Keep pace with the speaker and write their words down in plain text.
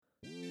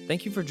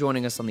Thank you for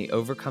joining us on the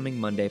Overcoming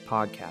Monday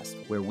podcast,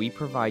 where we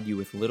provide you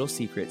with little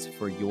secrets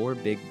for your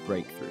big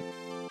breakthrough.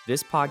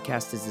 This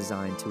podcast is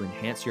designed to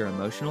enhance your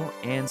emotional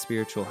and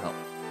spiritual health.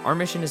 Our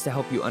mission is to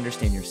help you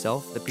understand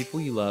yourself, the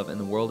people you love,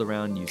 and the world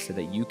around you so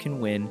that you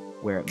can win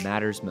where it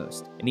matters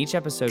most. In each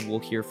episode, we'll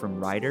hear from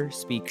writer,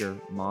 speaker,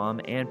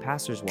 mom, and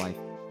pastor's wife,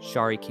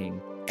 Shari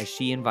King, as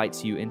she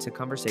invites you into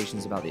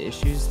conversations about the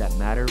issues that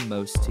matter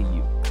most to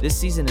you. This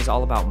season is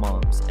all about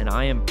moms, and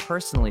I am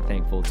personally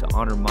thankful to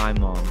honor my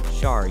mom,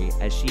 Shari,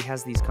 as she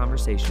has these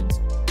conversations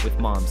with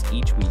moms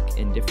each week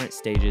in different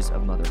stages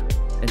of motherhood.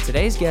 And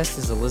today's guest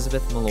is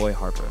Elizabeth Malloy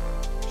Harper.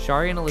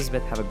 Shari and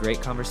Elizabeth have a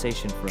great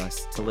conversation for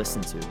us to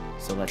listen to,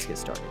 so let's get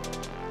started.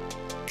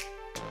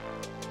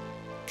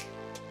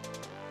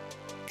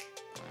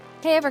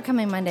 Hey,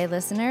 Overcoming Monday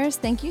listeners.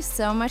 Thank you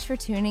so much for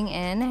tuning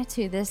in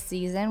to this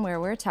season where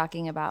we're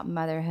talking about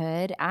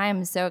motherhood.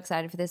 I'm so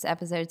excited for this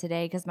episode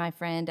today because my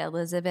friend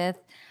Elizabeth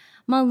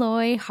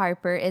Malloy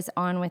Harper is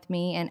on with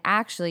me, and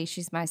actually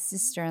she's my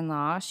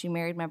sister-in-law. She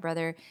married my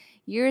brother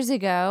years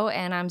ago,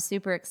 and I'm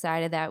super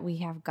excited that we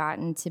have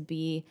gotten to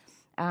be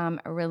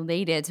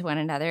related to one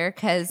another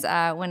because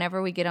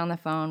whenever we get on the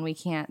phone, we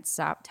can't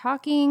stop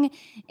talking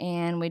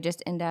and we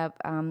just end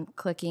up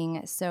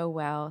clicking so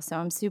well. So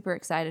I'm super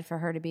excited for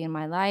her to be in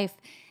my life.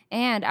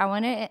 And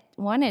I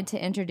wanted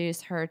to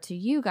introduce her to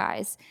you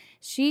guys.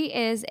 She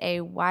is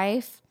a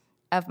wife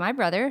of my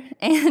brother,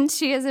 and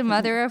she is a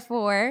mother of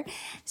 4.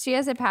 She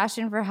has a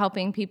passion for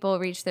helping people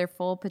reach their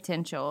full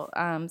potential.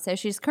 So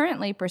she's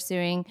currently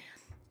pursuing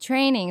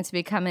training to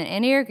become an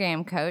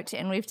Enneagram coach,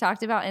 and we've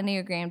talked about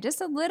Enneagram just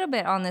a little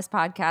bit on this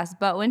podcast,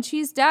 but when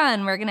she's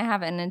done, we're going to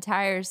have an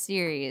entire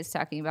series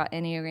talking about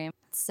Enneagram.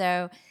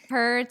 So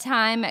her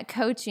time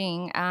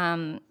coaching,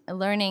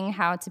 learning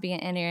how to be an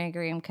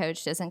Enneagram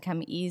coach doesn't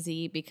come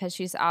easy because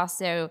she's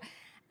also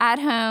at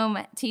home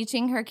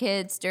teaching her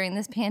kids during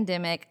this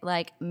pandemic,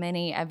 like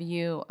many of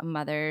you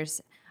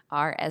mothers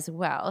are as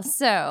well.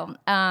 So,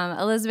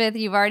 Elizabeth,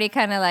 you've already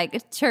kind of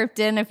like chirped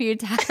in a few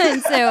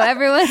times, so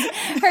everyone's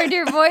heard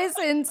your voice,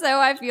 and so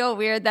I feel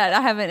weird that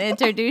I haven't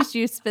introduced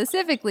you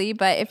specifically,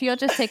 but if you'll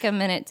just take a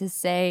minute to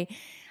say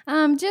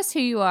just who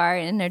you are,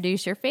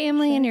 introduce your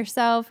family and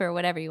yourself, or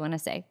whatever you want to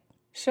say.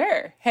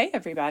 Sure. Hey,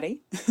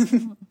 everybody.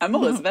 I'm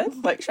Elizabeth,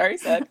 like Shari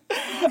said.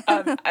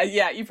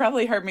 Yeah, you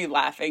probably heard me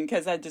laughing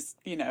because I just,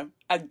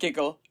 I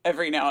giggle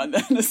every now and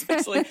then,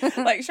 especially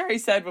like Shari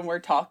said, when we're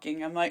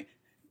talking, I'm like,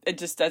 it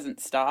just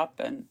doesn't stop,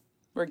 and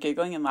we're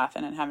giggling and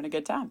laughing and having a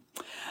good time.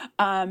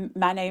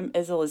 My name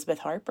is Elizabeth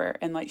Harper,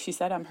 and like she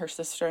said, I'm her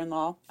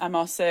sister-in-law. I'm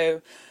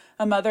also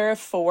a mother of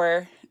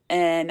 4,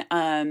 and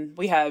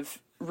we have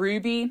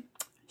Ruby,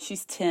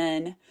 she's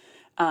 10,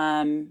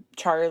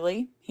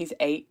 Charlie, he's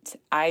 8,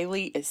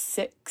 Eiley is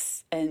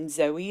 6, and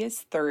Zoe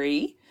is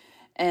 3.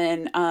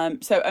 And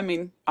so, I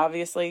mean,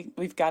 obviously,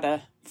 we've got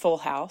a full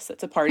house.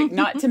 It's a party.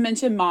 Not to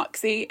mention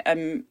Moxie.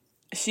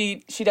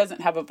 She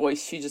doesn't have a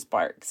voice. She just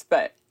barks,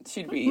 but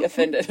she'd be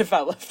offended if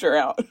I left her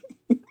out.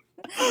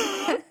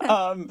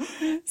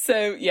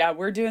 So yeah,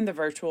 we're doing the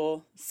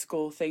virtual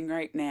school thing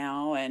right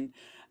now. And,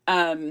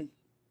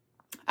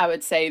 I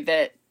would say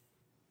that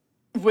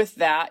with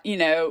that,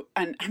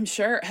 and I'm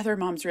sure other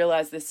moms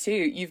realize this too.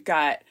 You've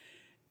got,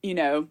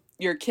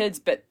 your kids,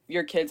 but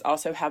your kids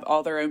also have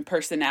all their own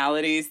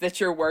personalities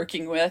that you're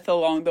working with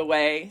along the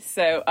way.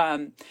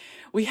 So,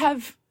 we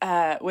have,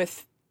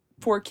 with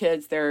 4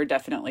 kids, there are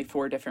definitely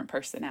 4 different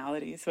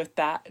personalities with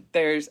that.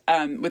 There's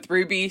with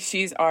Ruby,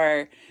 she's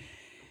our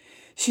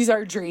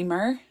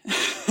dreamer.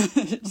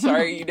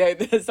 Sorry, you know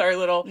this,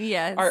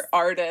 our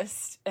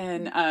artist.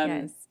 And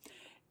Yes.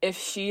 If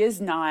she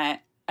is not,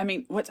 I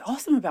mean, what's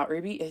awesome about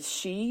Ruby is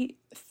she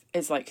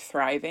is like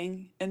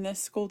thriving in this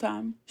school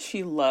time.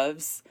 She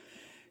likes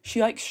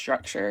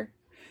structure.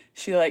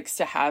 She likes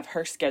to have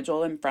her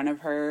schedule in front of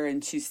her,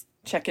 and she's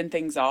checking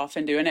things off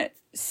and doing it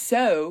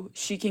so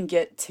she can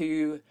get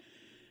to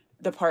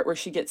the part where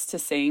she gets to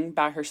sing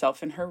by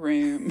herself in her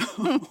room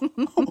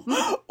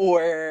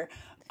or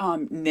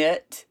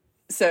knit.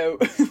 So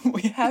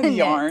we have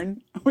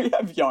yarn. We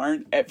have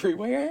yarn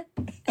everywhere.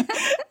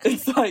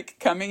 It's like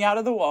coming out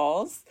of the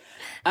walls.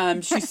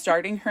 She's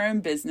starting her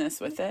own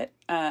business with it.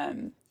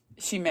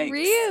 She makes...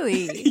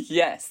 Really?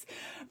 Yes.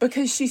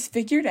 Because she's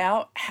figured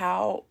out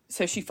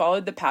so she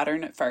followed the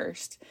pattern at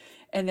first,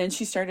 and then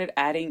she started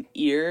adding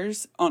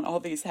ears on all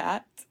these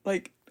hats,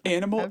 like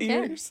animal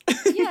ears.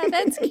 Yeah,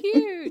 that's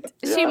cute.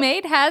 Yeah. She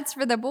made hats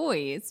for the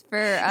boys for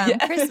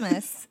yes.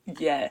 Christmas.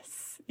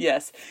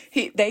 Yes.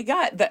 They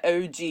got the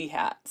OG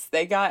hats.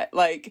 They got,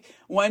 like,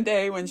 one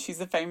day when she's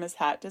a famous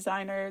hat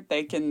designer,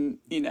 they can,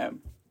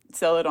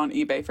 sell it on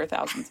eBay for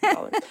thousands of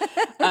dollars.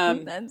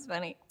 That's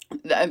funny.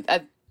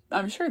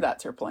 I'm sure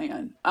that's her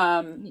plan.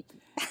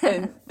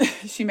 And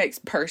she makes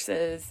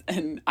purses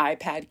and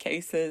iPad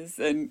cases,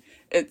 and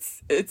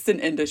it's an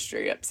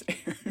industry upstairs.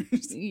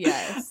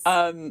 Yes.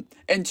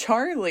 And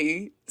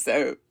Charlie,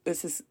 so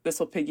this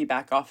will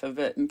piggyback off of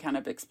it and kind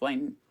of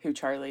explain who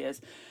Charlie is.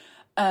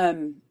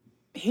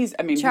 He's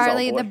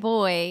Charlie the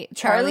boy.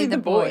 Charlie the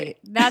boy.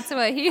 That's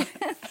what he...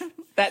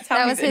 That's how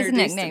That he's was his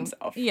introduced nickname.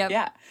 himself. Yep.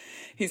 Yeah.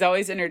 He's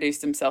always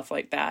introduced himself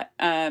like that.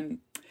 And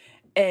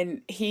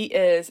he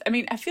is, I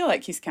mean, I feel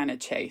like he's kind of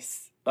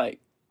Chase, like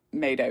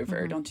made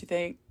over, don't you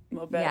think? A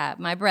little bit. Yeah,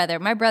 my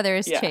brother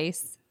is Yeah.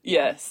 Chase.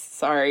 Yes,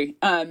 sorry.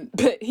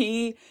 But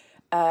he,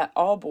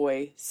 all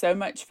boy, so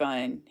much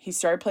fun. He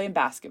started playing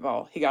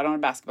basketball. He got on a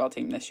basketball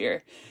team this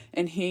year,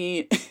 and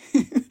he's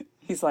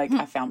like,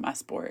 I found my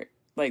sport.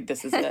 Like,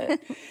 this is it.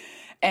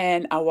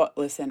 And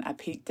I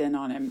peeked in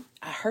on him.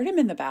 I heard him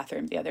in the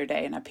bathroom the other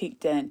day, and I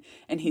peeked in,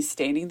 and he's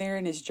standing there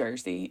in his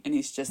jersey, and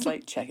he's just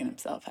like checking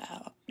himself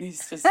out.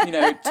 He's just,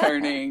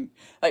 turning,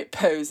 like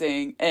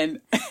posing.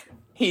 And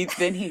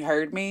then he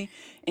heard me,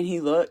 and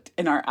he looked,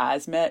 and our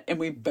eyes met, and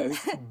we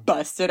both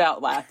busted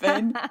out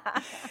laughing.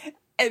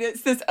 And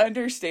it's this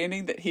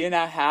understanding that he and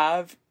I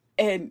have,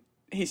 and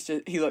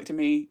he looked at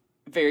me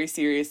very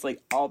seriously.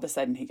 All of a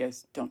sudden, he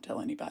goes, "Don't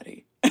tell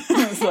anybody."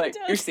 I was like,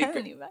 your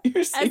secret.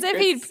 As if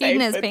he'd peed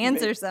in his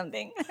pants or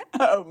something.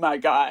 Oh my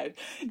God.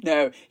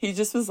 No, he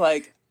just was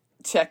like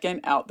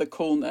checking out the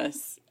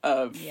coolness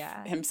of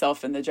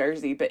himself in the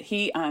jersey. But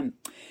he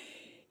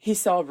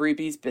saw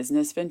Ruby's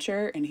business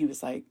venture, and he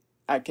was like,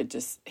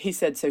 he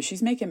said, "So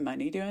she's making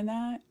money doing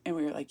that?" And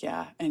we were like,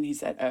 "Yeah." And he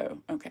said, "Oh,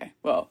 okay.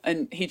 Well,"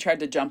 and he tried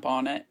to jump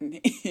on it, and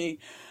he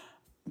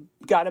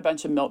got a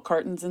bunch of milk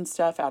cartons and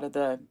stuff out of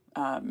the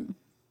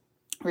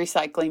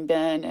recycling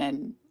bin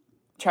and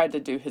tried to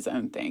do his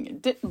own thing.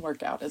 It didn't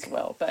work out as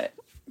well, but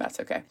that's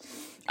okay.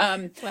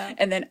 And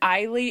then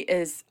Eiley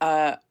is,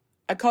 I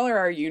call her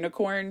our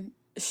unicorn.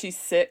 She's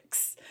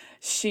 6.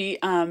 She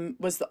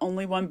was the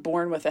only one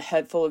born with a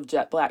head full of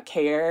jet black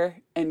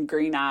hair and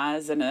green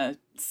eyes and a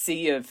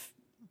sea of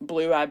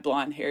blue-eyed,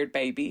 blonde-haired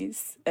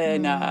babies.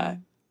 And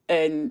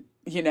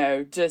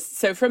just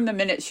so from the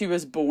minute she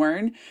was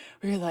born,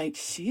 we were like,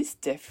 she's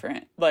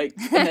different, like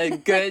in a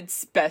good,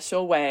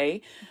 special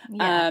way.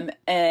 Yeah.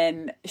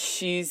 And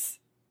she's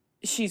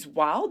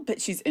wild, but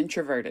she's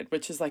introverted,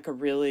 which is like a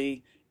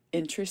really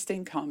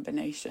interesting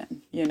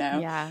combination,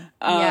 Yeah.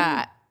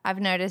 Yeah. I've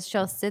noticed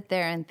she'll sit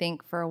there and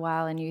think for a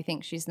while, and you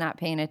think she's not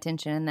paying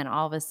attention, and then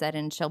all of a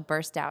sudden she'll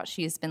burst out.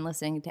 She's been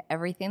listening to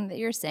everything that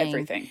you're saying.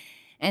 Everything.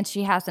 And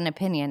she has an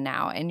opinion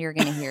now, and you're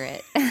going to hear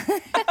it.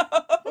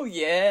 Oh,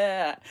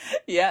 yeah.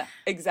 Yeah,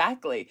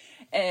 exactly.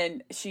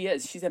 And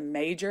she's a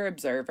major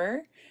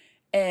observer,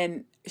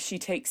 and she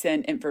takes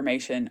in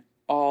information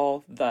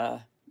all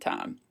the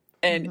time.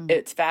 And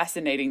it's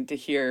fascinating to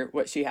hear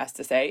what she has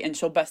to say. And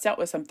she'll bust out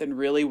with something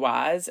really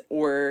wise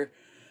or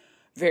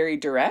very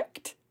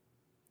direct.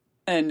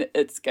 And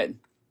it's good.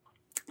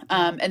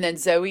 And then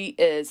Zoe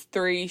is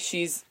 3.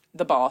 She's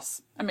the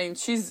boss. I mean,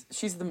 she's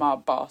the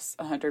mob boss,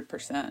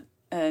 100%.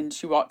 And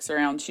she walks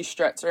around, she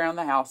struts around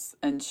the house,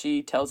 and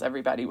she tells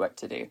everybody what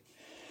to do.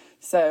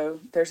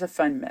 So there's a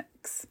fun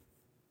mix.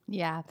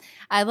 Yeah.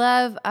 I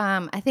love,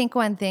 I think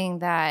one thing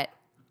that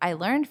I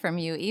learned from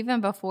you,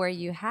 even before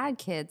you had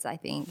kids, I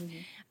think.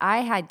 I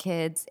had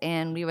kids,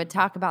 and we would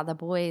talk about the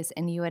boys,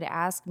 and you would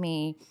ask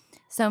me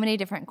so many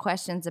different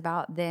questions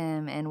about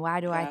them, and why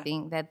do I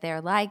think that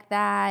they're like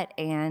that,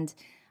 and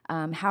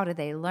how do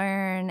they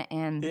learn,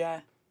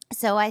 and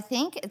so I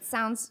think it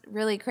sounds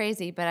really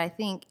crazy, but I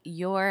think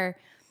your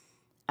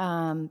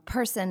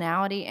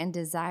personality and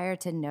desire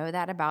to know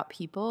that about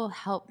people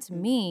helped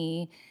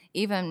me,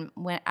 even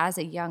when as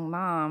a young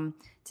mom,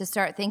 to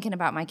start thinking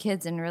about my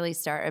kids and really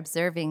start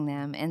observing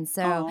them. And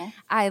so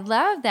I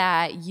love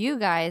that you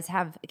guys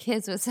have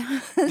kids with so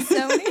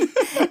many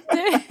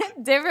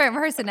different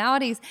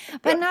personalities,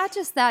 but not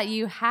just that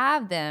you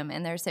have them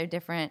and they're so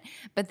different,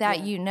 but that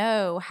you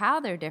know how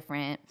they're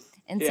different.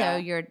 And so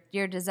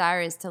your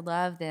desire is to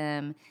love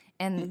them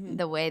and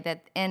the way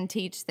that, and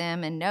teach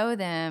them and know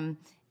them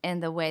in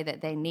the way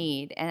that they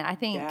need. And I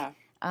think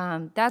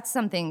that's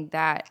something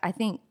that I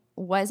think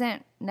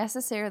wasn't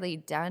necessarily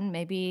done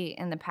maybe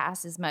in the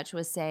past as much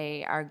with,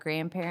 say, our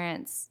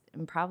grandparents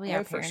and probably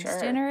our parents'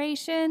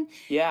 generation.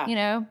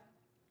 Yeah.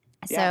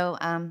 So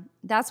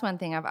that's one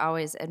thing I've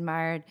always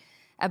admired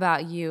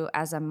about you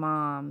as a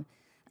mom.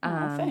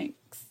 Thanks.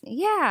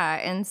 Yeah.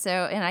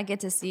 And I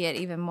get to see it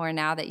even more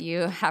now that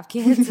you have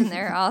kids and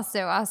they're all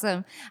so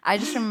awesome. I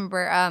just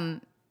remember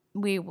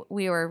we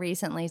were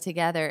recently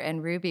together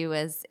and Ruby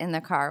was in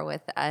the car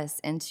with us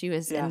and she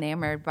was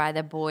enamored by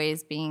the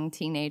boys being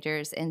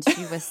teenagers and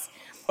she was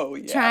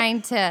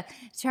trying to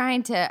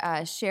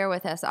share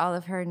with us all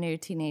of her new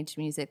teenage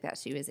music that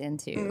she was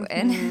into.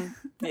 And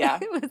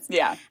it was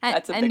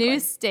that's a new one.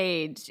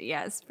 Stage.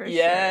 Yes, for sure.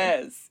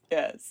 Yes.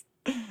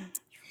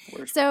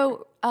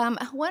 So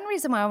one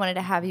reason why I wanted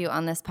to have you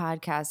on this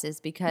podcast is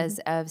because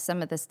of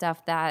some of the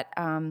stuff that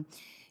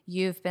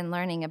you've been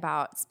learning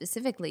about,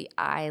 specifically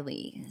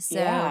Eiley.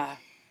 So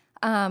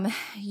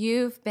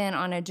you've been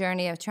on a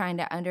journey of trying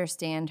to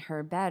understand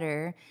her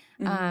better,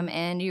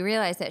 and you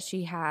realize that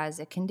she has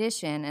a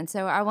condition. And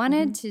so I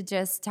wanted to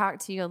just talk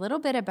to you a little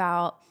bit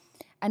about,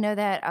 I know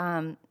that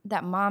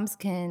that moms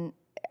can,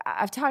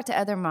 I've talked to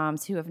other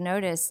moms who have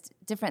noticed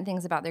different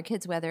things about their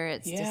kids, whether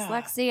it's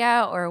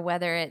dyslexia or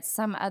whether it's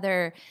some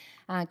other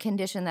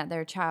condition that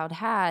their child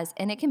has.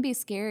 And it can be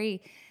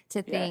scary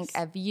to think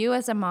Yes. of you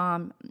as a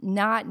mom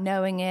not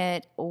knowing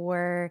it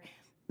or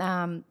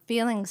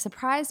feeling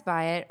surprised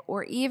by it,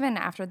 or even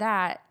after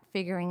that,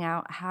 figuring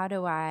out how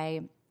do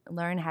I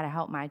learn how to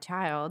help my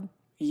child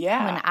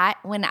Yeah.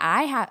 when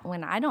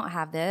I don't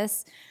have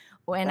this,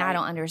 when I Right.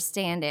 don't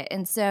understand it.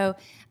 And so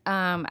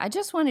I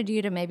just wanted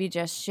you to maybe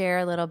just share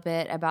a little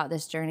bit about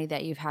this journey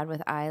that you've had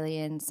with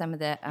Eiley and some of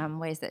the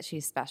ways that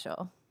she's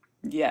special.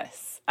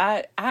 Yes.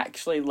 I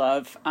actually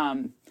love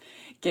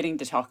getting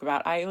to talk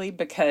about Eiley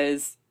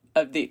because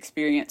of the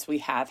experience we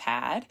have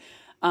had.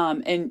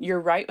 And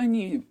you're right when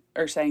you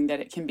are saying that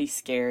it can be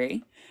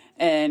scary.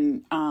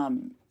 And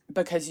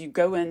because you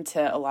go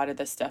into a lot of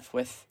this stuff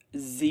with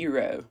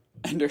zero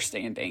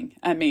understanding.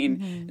 I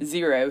mean,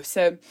 zero.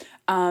 So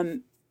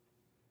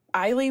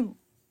Eiley,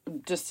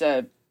 just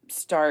to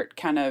start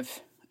kind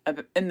of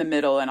in the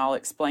middle, and I'll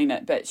explain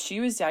it, but she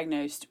was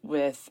diagnosed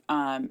with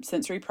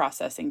sensory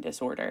processing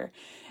disorder.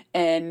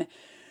 And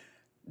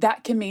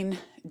that can mean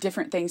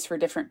different things for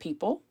different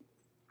people.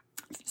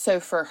 So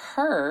for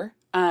her,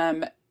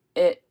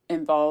 it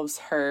involves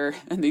her,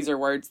 and these are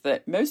words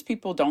that most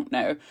people don't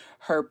know,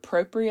 her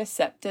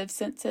proprioceptive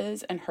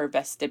senses and her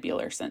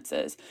vestibular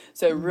senses.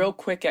 So real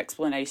quick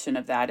explanation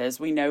of that is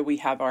we know we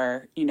have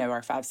our,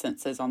 our five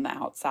senses on the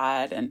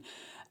outside, and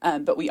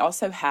but we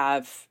also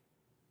have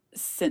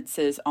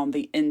senses on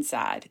the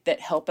inside that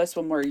help us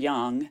when we're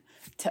young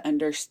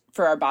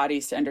for our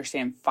bodies to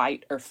understand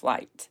fight or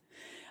flight.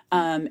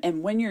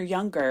 And when you're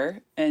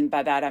younger, and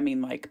by that I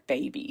mean like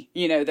baby,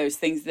 those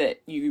things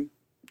that you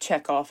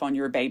check off on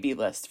your baby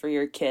list for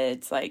your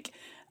kids, like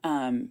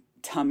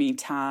tummy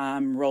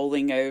time,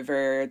 rolling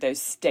over, those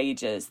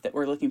stages that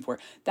we're looking for.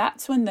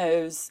 That's when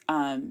those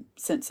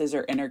senses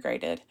are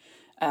integrated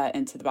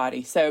into the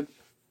body. So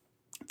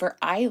for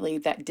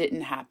Eiley, that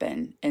didn't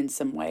happen in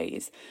some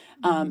ways.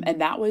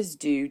 And that was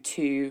due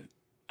to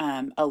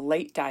a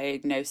late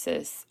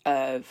diagnosis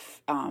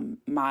of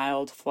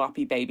mild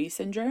floppy baby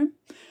syndrome,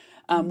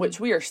 which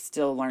we are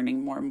still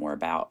learning more and more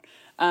about.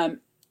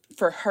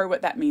 For her,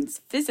 what that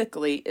means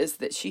physically is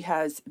that she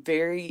has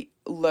very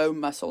low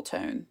muscle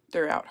tone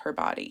throughout her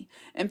body.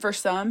 And for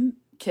some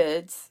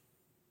kids,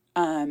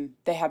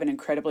 they have an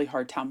incredibly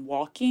hard time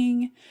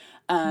walking.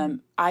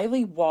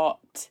 Eiley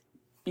walked,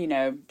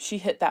 she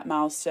hit that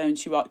milestone.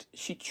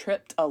 She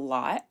tripped a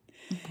lot.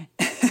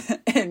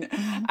 And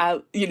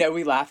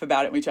we laugh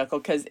about it and we chuckle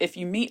because if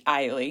you meet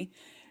Eiley,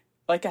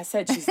 like I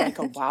said, she's like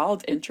a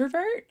wild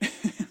introvert.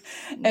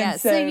 Yeah,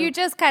 so you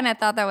just kind of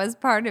thought that was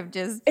part of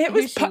just it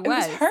was who she was. It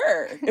was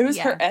her. It was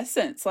Yeah. her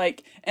essence.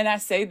 Like, and I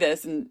say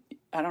this, and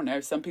I don't know,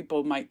 some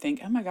people might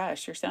think, oh my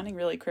gosh, you're sounding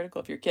really critical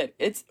of your kid.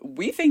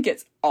 We think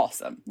it's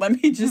awesome.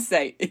 Let me just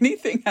say,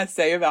 anything I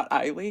say about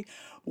Eiley,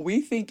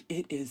 we think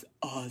it is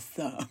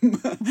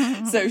awesome.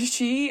 So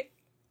she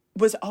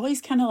was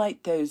always kind of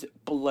like those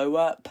blow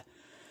up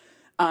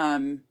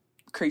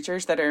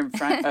creatures that are in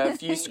front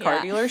of used car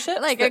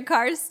dealerships. Like a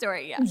car store,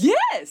 yeah.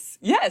 Yes,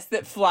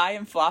 that fly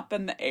and flop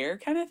in the air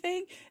kind of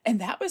thing. And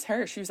that was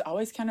her. She was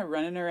always kind of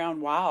running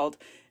around wild.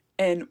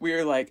 And we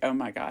were like, oh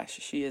my gosh,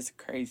 she is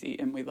crazy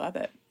and we love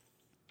it.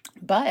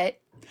 But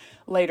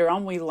later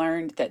on, we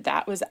learned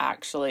that was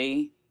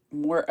actually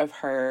more of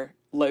her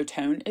low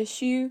tone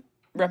issue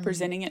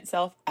representing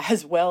itself,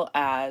 as well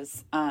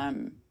as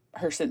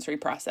her sensory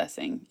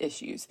processing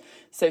issues.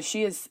 So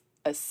she is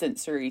a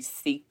sensory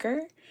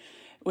seeker,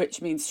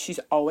 which means she's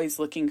always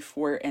looking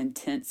for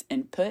intense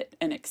input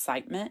and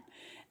excitement.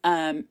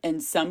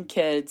 And some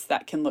kids,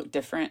 that can look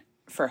different.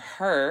 For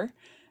her,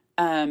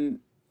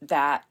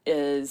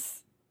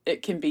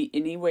 it can be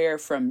anywhere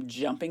from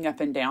jumping up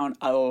and down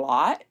a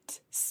lot,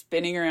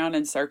 spinning around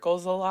in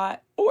circles a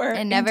lot,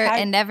 or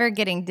never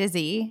getting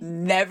dizzy.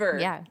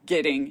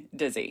 Getting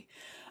dizzy.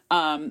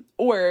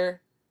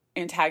 Or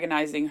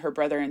antagonizing her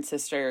brother and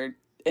sister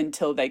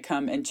until they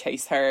come and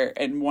chase her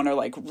and want to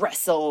like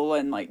wrestle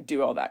and like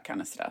do all that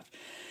kind of stuff.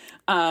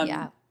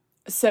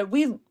 So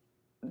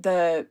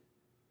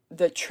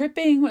the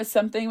tripping was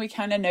something we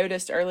kind of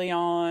noticed early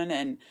on,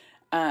 and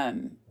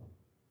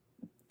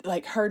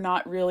like her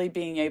not really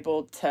being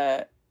able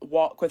to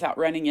walk without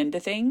running into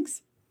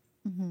things.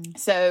 Mm-hmm.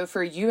 So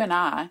for you and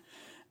I,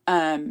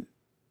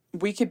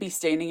 we could be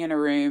standing in a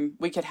room,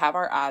 we could have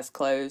our eyes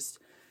closed,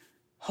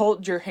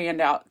 hold your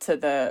hand out to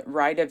the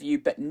right of you,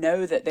 but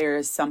know that there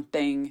is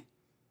something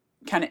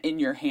kind of in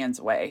your hand's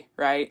way,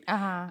 right?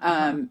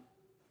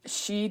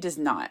 She does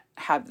not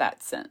have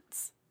that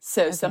sense.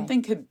 So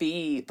something could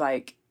be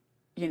like,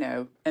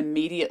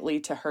 immediately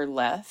to her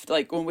left.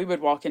 Like when we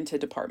would walk into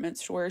department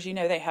stores,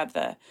 they have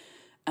the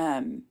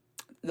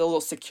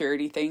little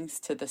security things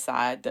to the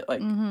side that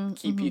like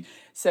keep you.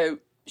 So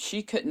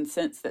she couldn't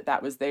sense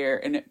that was there.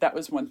 And that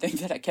was one thing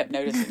that I kept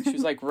noticing. She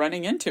was like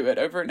running into it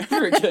over and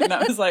over again. And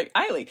I was like,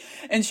 Eiley.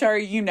 And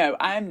Shari,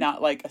 I'm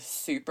not like a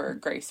super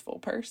graceful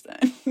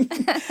person.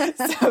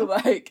 So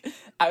like,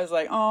 I was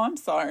like, oh, I'm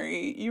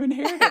sorry. You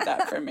inherited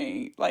that from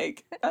me.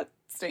 Like, that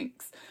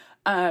stinks.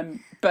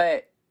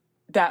 But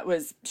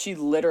she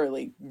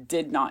literally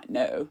did not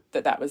know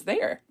that was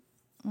there.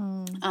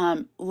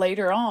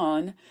 Later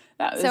on,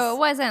 that was... So it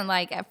wasn't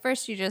like at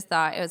first you just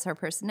thought it was her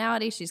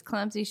personality. She's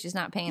clumsy. She's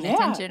not paying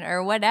attention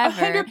or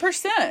whatever.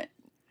 100%.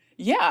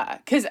 Yeah.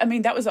 Because, I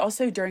mean, that was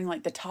also during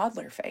like the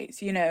toddler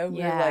phase, you know?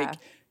 We're like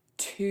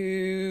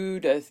 2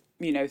 to,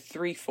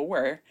 3,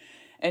 4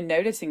 and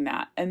noticing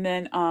that. And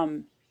then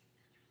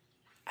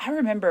I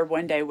remember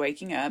one day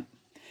waking up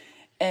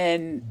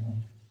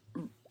and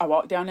I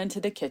walked down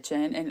into the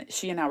kitchen and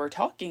she and I were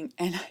talking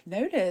and I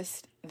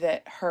noticed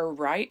that her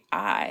right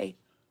eye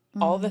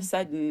all of a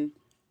sudden,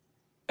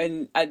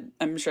 and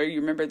I'm sure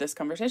you remember this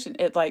conversation,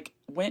 it like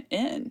went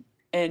in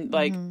and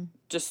like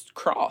just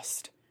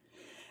crossed.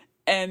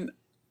 And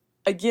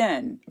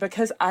again,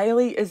 because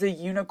Eiley is a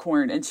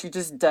unicorn and she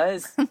just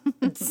does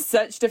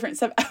such different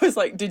stuff, I was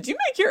like, did you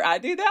make your eye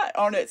do that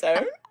on its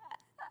own?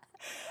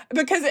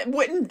 Because it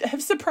wouldn't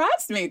have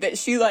surprised me that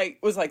she like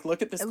was like,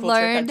 look at this cool trick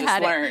I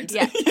just learned.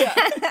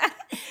 Yeah.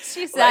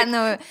 She sat in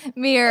the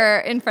mirror,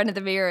 in front of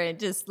the mirror, and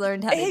just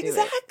learned how to do it.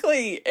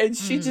 Exactly. And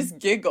she just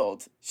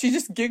giggled. She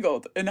just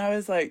giggled. And I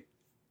was like,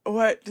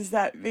 what does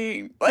that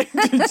mean? Like,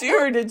 did you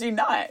or did you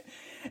not?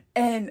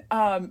 And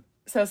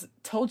so I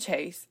told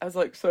Chase, I was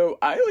like, so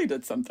Eiley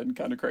did something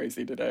kind of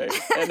crazy today.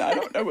 And I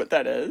don't know what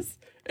that is.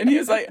 And he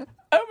was like,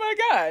 oh my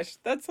gosh,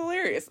 that's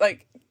hilarious.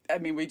 Like, I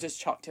mean, we just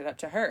chalked it up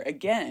to her.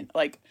 Again,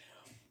 like,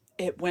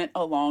 it went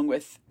along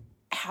with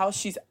how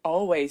she's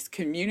always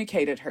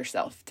communicated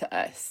herself to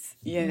us,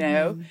 you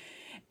know?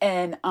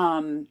 And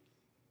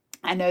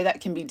I know that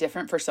can be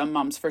different for some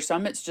moms. For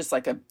some, it's just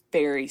like a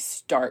very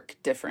stark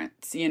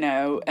difference, you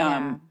know?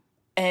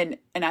 And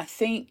I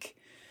think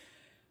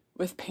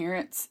with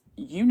parents,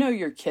 you know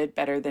your kid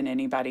better than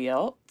anybody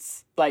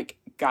else. Like,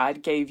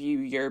 God gave you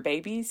your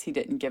babies. He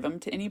didn't give them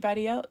to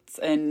anybody else.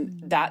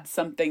 And that's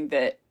something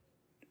that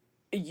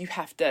you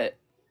have to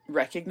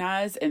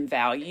recognize and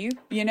value,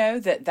 you know,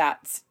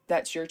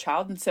 that's your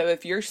child. And so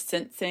if you're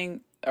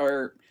sensing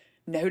or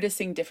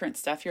noticing different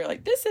stuff, you're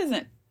like, this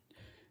isn't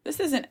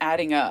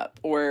adding up,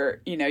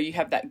 or, you know, you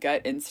have that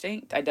gut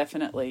instinct, I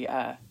definitely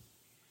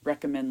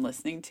recommend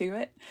listening to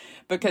it.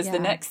 Because the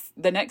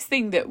next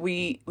thing that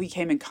we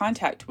came in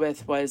contact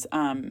with was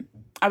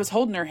I was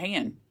holding her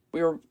hand.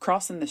 We were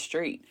crossing the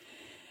street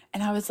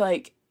and I was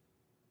like,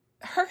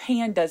 her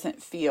hand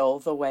doesn't feel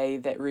the way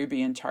that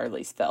Ruby and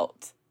Charlie's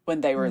felt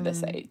when they were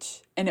this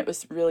age. And it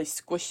was really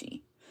squishy.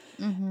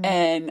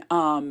 And,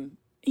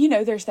 you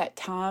know, there's that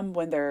time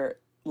when they're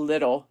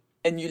little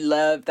and you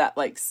love that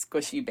like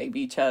squishy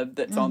baby chub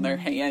that's on their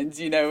hands,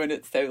 you know, and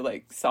it's so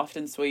like soft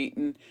and sweet.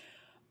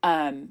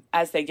 And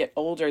as they get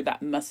older,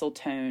 that muscle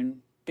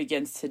tone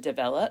begins to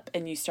develop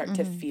and you start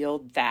to feel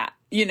that,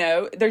 you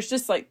know, there's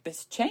just like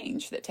this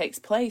change that takes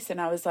place. And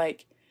I was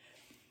like,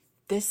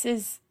 this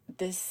is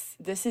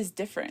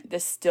different.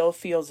 This still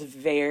feels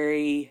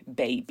very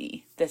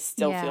baby. This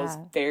still feels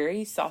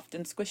very soft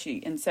and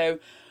squishy. And so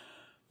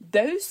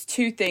those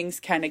two things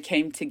kind of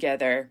came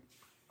together.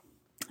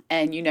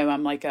 And, you know,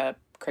 I'm like a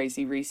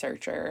crazy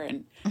researcher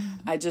and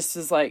I just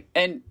was like,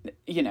 and,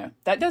 you know,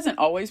 that doesn't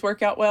always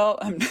work out well.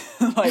 I'm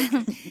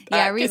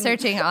like,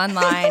 researching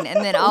online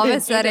and then all of a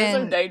sudden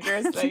some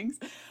dangerous things.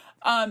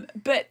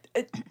 But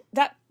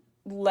that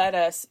led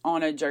us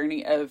on a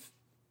journey of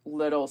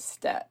little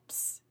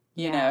steps.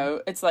 You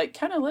know, it's like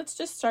kind of let's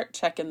just start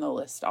checking the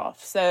list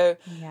off. So,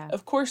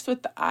 of course,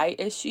 with the eye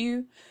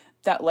issue,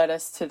 that led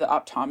us to the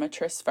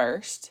optometrist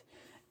first.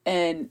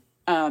 And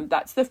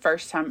that's the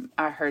first time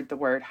I heard the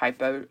word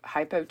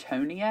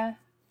hypotonia,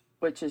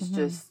 which is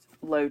just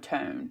low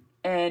tone.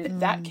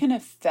 And that can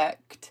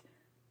affect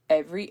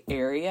every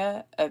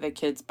area of a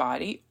kid's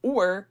body,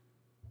 or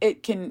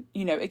it can,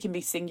 you know, it can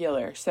be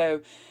singular.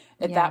 So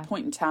at that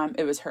point in time,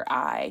 it was her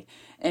eye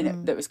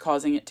and that was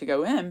causing it to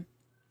go in.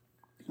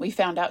 We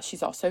found out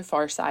she's also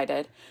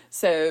farsighted.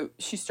 So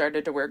she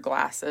started to wear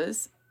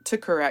glasses to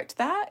correct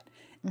that.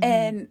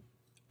 And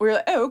we were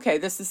like, oh, okay,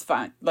 this is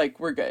fine. Like,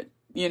 we're good.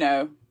 You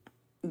know,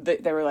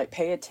 they were like,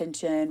 pay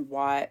attention,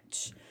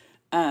 watch.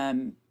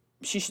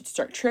 She should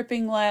start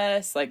tripping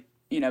less, like,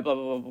 you know, blah,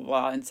 blah, blah, blah,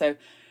 blah. And so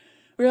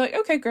we were like,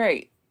 okay,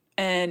 great.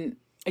 And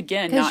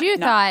again, because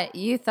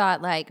you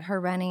thought like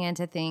her running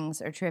into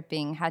things or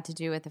tripping had to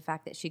do with the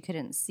fact that she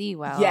couldn't see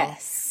well.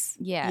 Yes.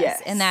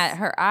 And that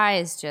her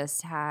eyes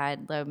just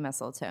had low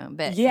muscle tone,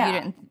 but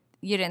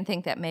you didn't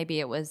think that maybe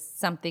it was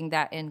something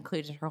that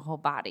included her whole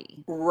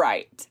body.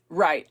 Right.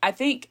 I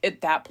think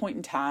at that point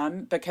in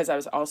time, because I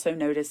was also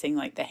noticing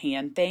like the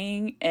hand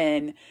thing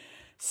and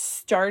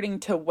starting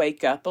to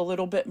wake up a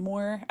little bit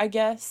more, I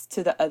guess,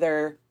 to the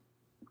other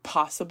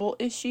possible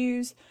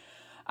issues,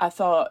 I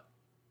thought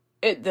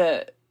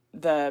the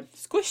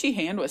squishy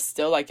hand was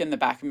still like in the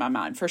back of my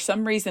mind. For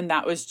some reason,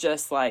 that was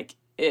just like,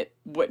 it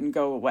wouldn't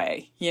go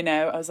away. You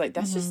know, I was like,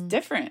 that's just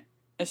different.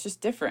 It's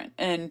just different.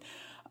 And,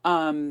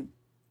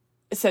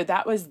 so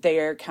that was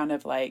their kind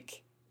of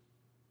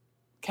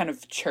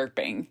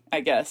chirping, I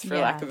guess, for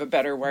lack of a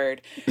better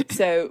word.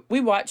 So we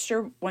watched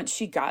her once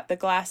she got the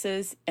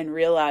glasses and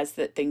realized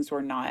that things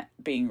were not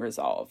being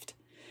resolved.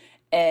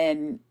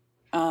 And,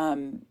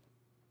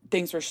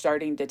 things were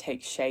starting to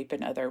take shape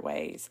in other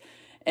ways.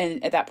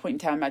 And at that point in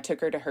time, I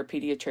took her to her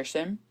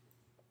pediatrician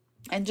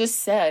and just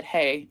said,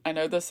 hey, I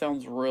know this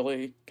sounds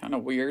really kind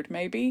of weird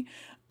maybe,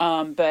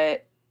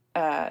 but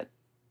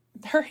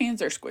her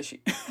hands are squishy.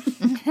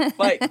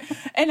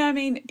 And I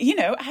mean,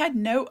 I had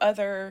no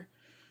other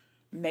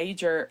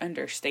major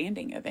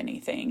understanding of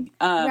anything.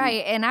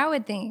 Right. And I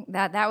would think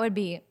that would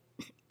be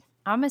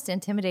almost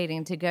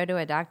intimidating to go to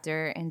a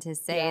doctor and to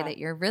say that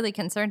you're really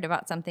concerned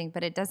about something,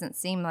 but it doesn't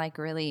seem like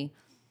really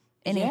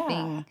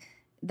anything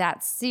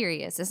that's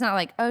serious. It's not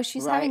like, oh,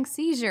 she's having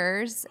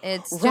seizures.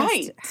 It's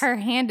just her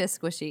hand is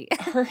squishy.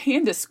 Her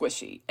hand is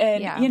squishy.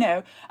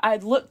 And,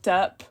 I'd looked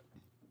up,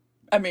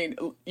 I mean,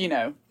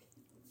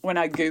 when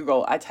I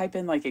Google, I type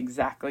in like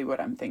exactly what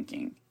I'm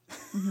thinking.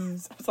 Mm-hmm.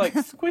 So it's like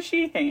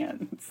squishy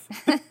hands.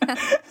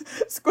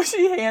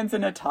 Squishy hands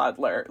in a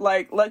toddler.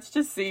 Like, let's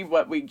just see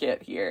what we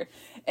get here.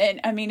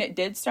 And I mean, it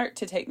did start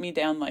to take me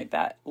down like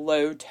that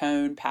low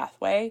tone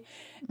pathway.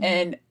 Mm-hmm.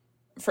 And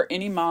for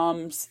any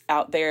moms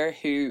out there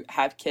who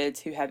have kids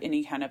who have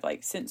any kind of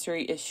like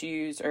sensory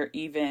issues or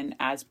even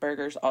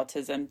Asperger's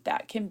autism,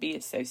 that can be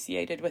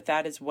associated with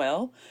that as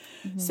well.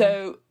 Mm-hmm.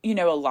 So,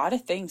 a lot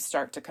of things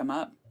start to come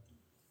up.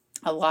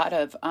 A lot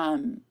of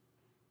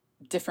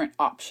different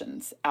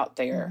options out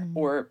there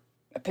or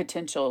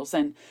potentials.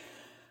 And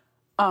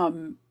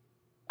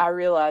I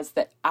realized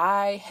that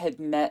I had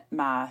met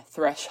my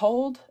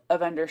threshold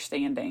of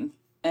understanding.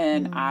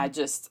 And I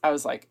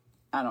was like,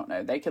 I don't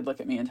know, they could look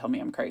at me and tell me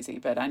I'm crazy,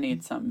 but I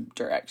need some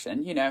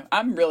direction.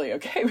 I'm really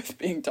okay with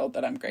being told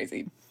that I'm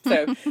crazy.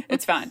 So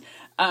it's fine.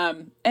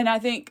 And I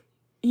think,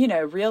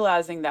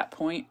 realizing that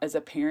point as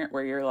a parent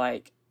where you're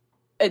like,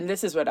 and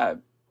this is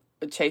what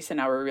Chase and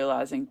I were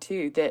realizing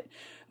too, that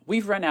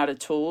we've run out of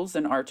tools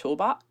in our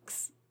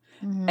toolbox.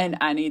 Mm-hmm. And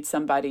I need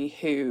somebody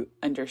who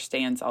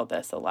understands all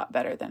this a lot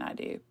better than I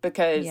do,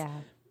 because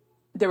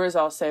there was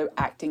also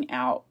acting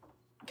out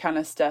kind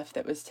of stuff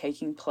that was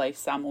taking place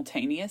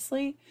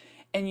simultaneously.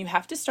 And you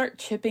have to start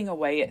chipping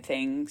away at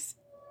things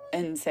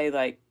and say,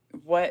 like,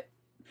 what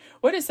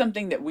is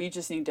something that we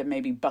just need to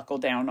maybe buckle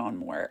down on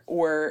more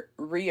or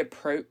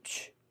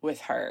reapproach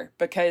with her?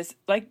 Because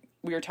like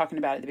we were talking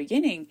about at the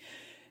beginning,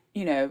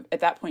 at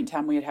that point in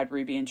time, we had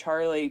Ruby and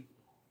Charlie,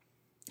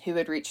 who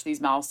had reached these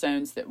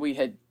milestones that we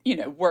had,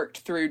 worked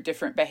through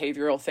different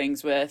behavioral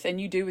things with, and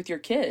you do with your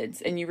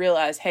kids. And you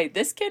realize, hey,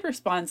 this kid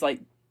responds like,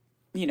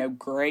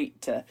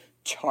 great to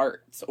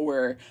charts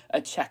or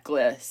a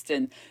checklist,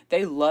 and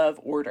they love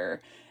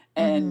order,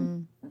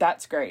 and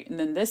that's great. And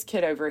then this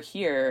kid over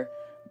here,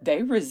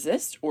 they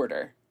resist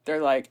order.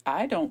 They're like,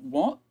 I don't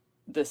want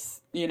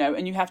this,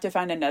 and you have to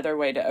find another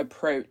way to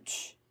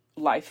approach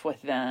life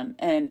with them.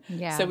 And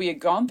so we had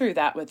gone through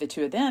that with the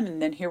two of them,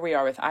 and then here we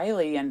are with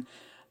Eiley, and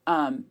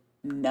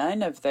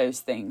none of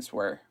those things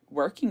were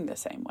working the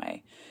same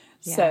way.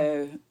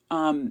 So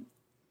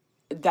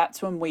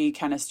that's when we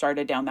kind of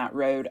started down that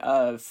road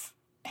of,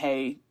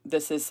 hey,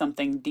 this is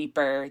something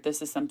deeper.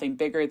 This is something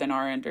bigger than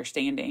our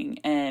understanding.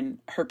 And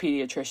her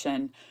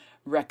pediatrician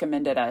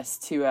recommended us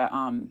to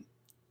a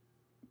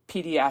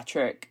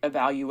pediatric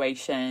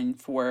evaluation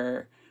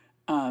for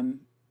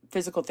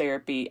physical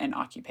therapy and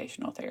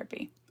occupational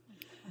therapy.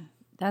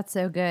 That's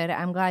so good.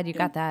 I'm glad you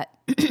got that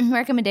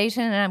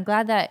recommendation, and I'm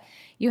glad that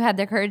you had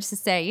the courage to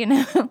say,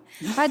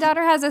 my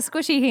daughter has a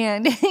squishy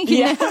hand.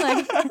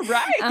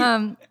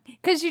 Right.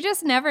 Because you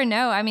just never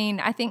know. I mean,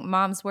 I think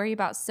moms worry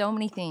about so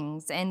many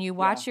things, and you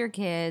watch your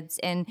kids,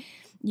 and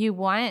you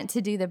want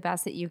to do the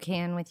best that you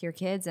can with your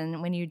kids,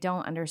 and when you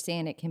don't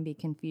understand, it can be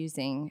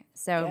confusing.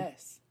 So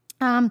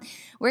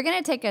we're going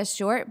to take a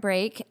short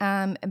break,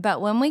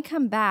 but when we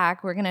come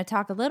back, we're going to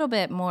talk a little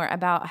bit more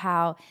about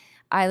how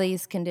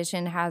Eiley's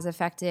condition has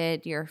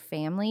affected your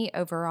family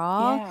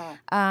overall.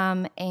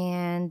 So,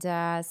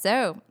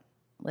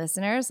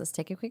 listeners, let's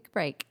take a quick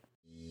break.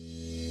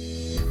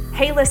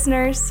 Hey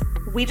listeners,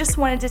 we just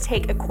wanted to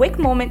take a quick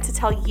moment to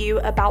tell you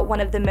about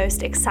one of the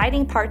most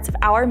exciting parts of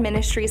our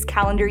ministry's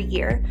calendar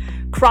year,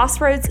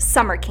 Crossroads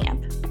Summer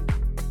Camp.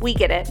 We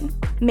get it.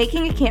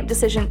 Making a camp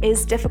decision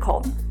is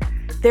difficult.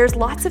 There's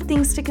lots of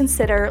things to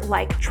consider,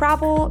 like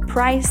travel,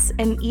 price,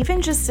 and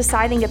even just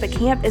deciding if a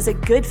camp is a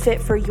good fit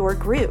for your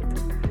group.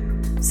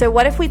 So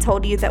what if we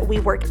told you that we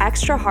work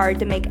extra hard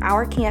to make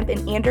our camp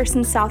in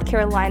Anderson, South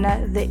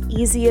Carolina, the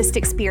easiest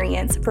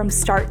experience from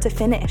start to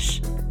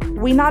finish?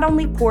 We not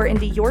only pour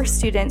into your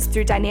students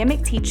through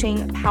dynamic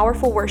teaching,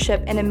 powerful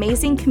worship, and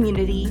amazing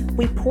community,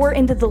 we pour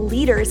into the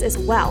leaders as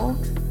well.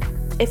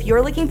 If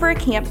you're looking for a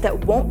camp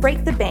that won't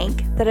break the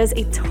bank, that is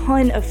a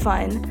ton of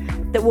fun,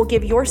 that will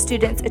give your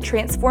students a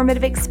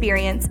transformative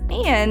experience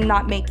and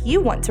not make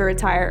you want to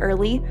retire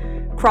early,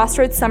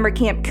 Crossroads Summer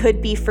Camp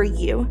could be for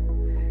you.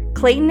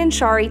 Clayton and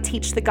Shari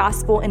teach the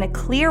gospel in a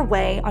clear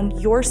way on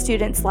your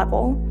students'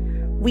 level.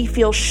 We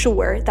feel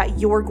sure that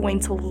you're going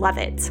to love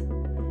it.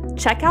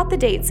 Check out the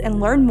dates and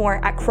learn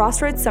more at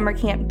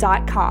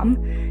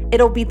crossroadssummercamp.com.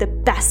 It'll be the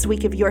best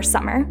week of your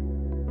summer.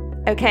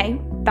 Okay,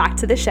 back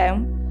to the show.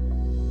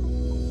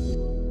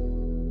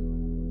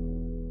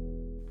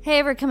 Hey,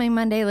 Overcoming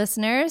Monday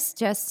listeners.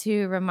 Just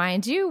to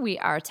remind you, we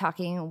are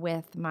talking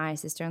with my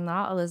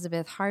sister-in-law,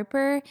 Elizabeth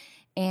Harper,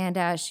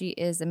 and she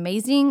is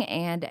amazing,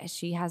 and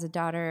she has a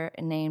daughter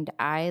named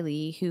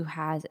Eiley who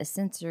has a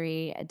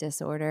sensory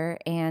disorder,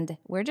 and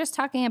we're just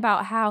talking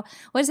about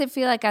what does it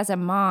feel like as a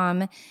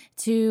mom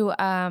to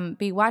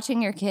be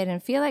watching your kid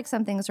and feel like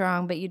something's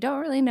wrong, but you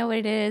don't really know what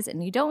it is,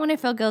 and you don't want to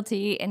feel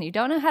guilty, and you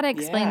don't know how to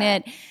explain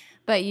it,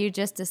 but you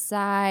just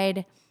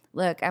decide,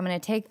 look, I'm going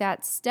to take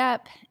that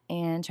step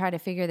and try to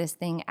figure this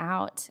thing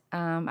out.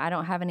 I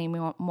don't have any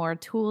more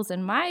tools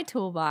in my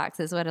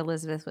toolbox, is what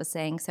Elizabeth was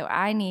saying. So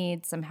I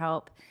need some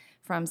help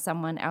from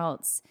someone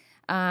else.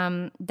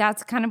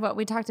 That's kind of what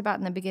we talked about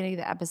in the beginning of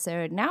the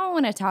episode. Now I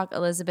want to talk,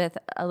 Elizabeth,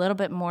 a little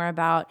bit more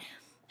about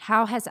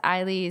how has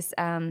Eiley's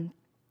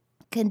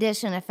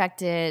condition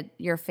affected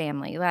your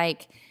family?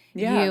 Like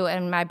you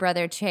and my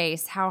brother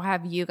Chase, how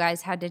have you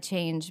guys had to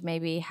change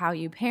maybe how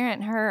you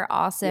parent her?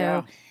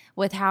 Also,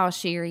 with how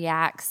she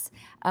reacts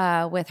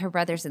with her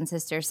brothers and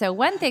sisters. So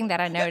one thing that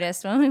I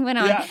noticed when we went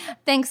on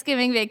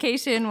Thanksgiving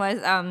vacation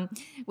was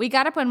we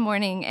got up one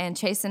morning and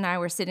Chase and I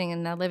were sitting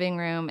in the living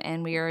room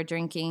and we were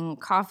drinking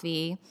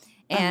coffee.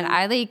 And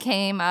Eiley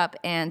came up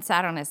and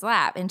sat on his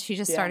lap, and she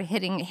just started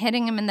hitting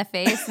him in the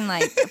face and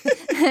like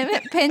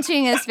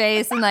pinching his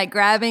face and like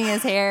grabbing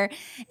his hair.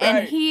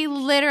 And he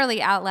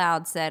literally out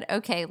loud said,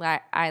 "Okay,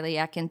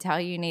 Eiley, I can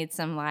tell you need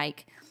some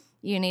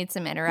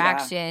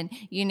interaction.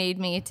 You need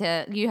me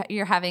to,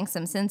 you're having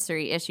some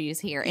sensory issues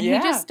here." And he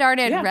just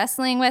started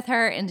wrestling with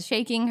her and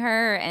shaking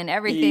her and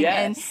everything.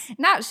 And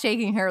not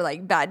shaking her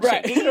like bad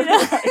shaking, you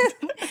know?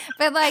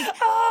 But like,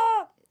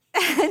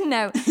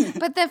 no,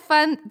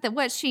 but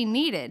what she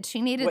needed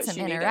some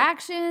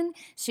interaction.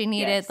 She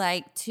needed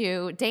like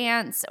to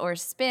dance or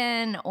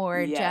spin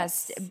or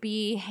just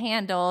be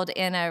handled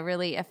in a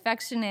really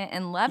affectionate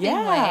and loving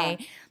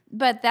way.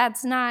 But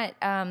that's not,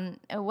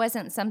 it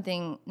wasn't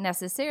something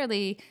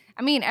necessarily,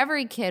 I mean,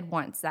 every kid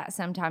wants that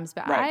sometimes,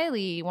 but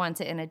Eiley wants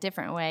it in a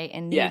different way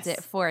and needs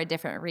it for a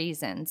different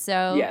reason.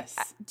 So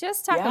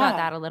just talk about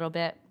that a little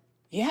bit.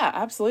 Yeah,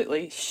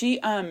 absolutely. She,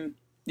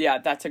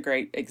 that's a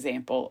great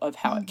example of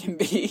how it can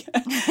be.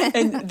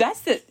 And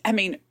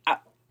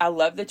I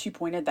love that you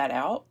pointed that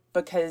out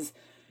because,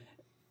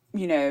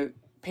 you know,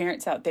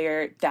 parents out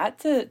there,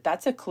 that's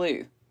a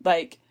clue.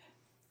 Like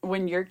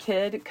when your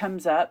kid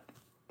comes up,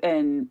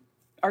 and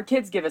our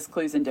kids give us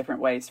clues in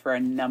different ways for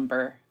a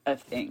number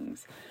of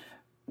things.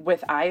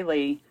 With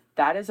Eiley,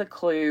 that is a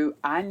clue.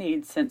 I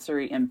need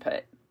sensory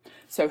input.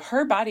 So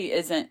her body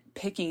isn't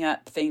picking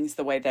up things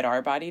the way that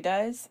our body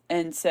does.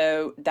 And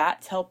so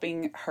that's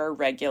helping her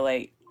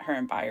regulate her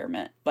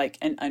environment,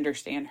 and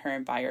understand her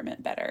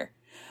environment better.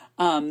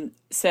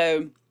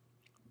 So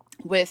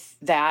with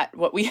that,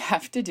 what we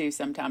have to do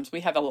sometimes,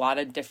 we have a lot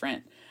of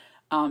different,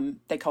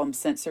 they call them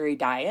sensory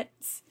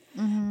diets.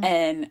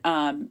 And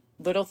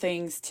little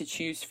things to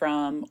choose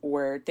from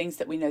or things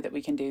that we know that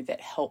we can do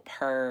that help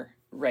her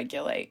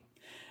regulate.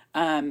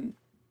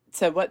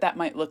 So what that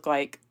might look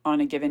like on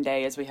a given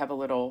day is we have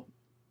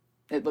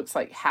it looks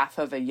like half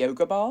of a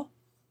yoga ball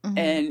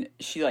and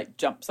she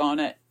jumps on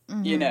it,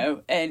 you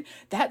know, and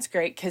that's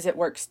great because it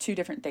works two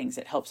different things.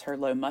 It helps her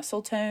low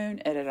muscle tone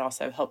and it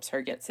also helps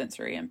her get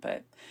sensory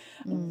input.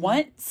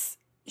 Once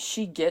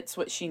she gets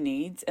what she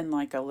needs in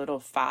a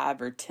little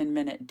 5 or 10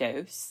 minute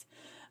dose,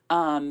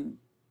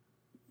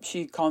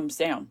 she calms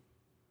down,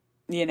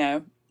 you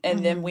know,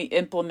 and then we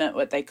implement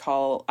what they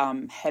call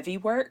heavy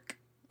work,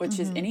 which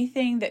is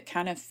anything that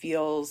kind of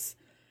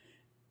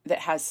that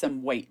has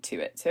some weight to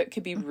it. So it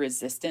could be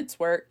resistance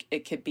work.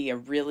 It could be a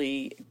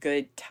really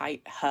good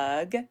tight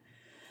hug.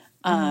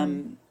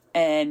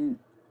 And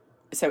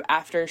so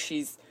after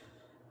she's,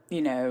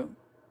 you know,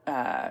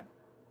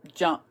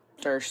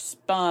 jumped or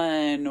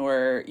spun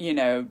or, you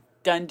know,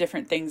 done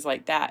different things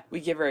like that, we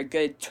give her a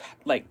good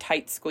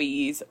tight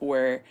squeeze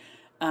or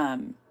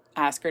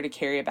ask her to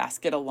carry a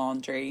basket of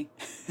laundry.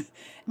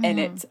 And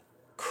it's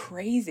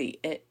crazy.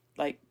 It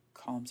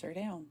calms her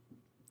down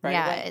right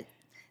away.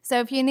 So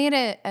if you need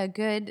a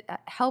good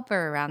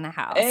helper around the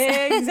house.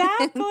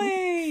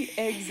 Exactly.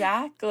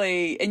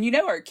 And you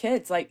know, our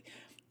kids,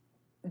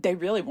 they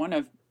really want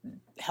to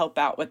help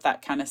out with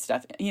that kind of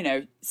stuff. You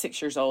know,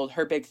 6 years old,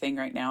 her big thing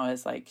right now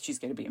is she's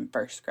going to be in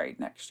first grade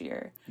next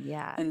year.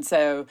 Yeah. And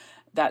so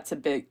that's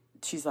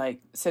she's like,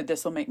 so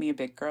this will make me a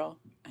big girl?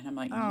 And I'm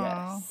like,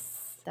 yes.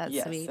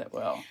 That's sweet. Yes, it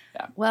will.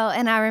 Yeah. Well,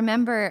 and I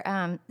remember,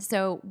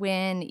 so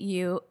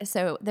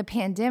the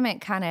pandemic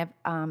kind of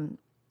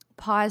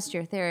paused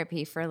your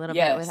therapy for a little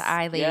bit with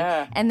Eiley.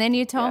 Yeah. And then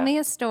you told me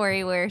a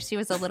story where she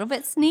was a little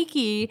bit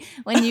sneaky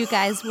when you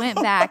guys went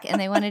back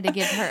and they wanted to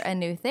give her a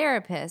new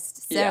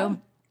therapist. So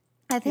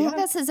I think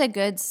this is a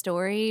good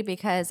story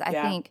because I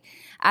think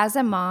as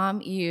a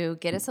mom, you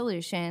get a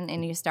solution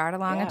and you start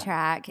along a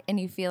track and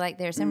you feel like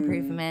there's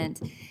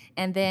improvement.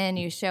 And then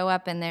you show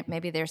up and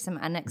maybe there's some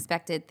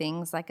unexpected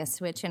things like a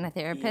switch in a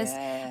therapist.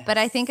 Yes. But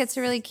I think it's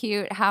really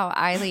cute how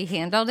Eiley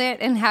handled it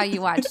and how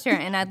you watched her.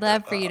 And I'd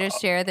love for you to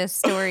share this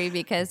story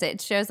because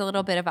it shows a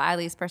little bit of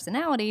Eiley's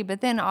personality,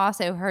 but then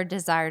also her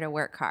desire to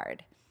work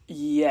hard.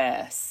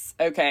 Yes.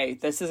 Okay.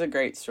 This is a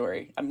great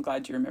story. I'm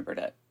glad you remembered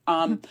it.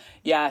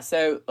 Yeah.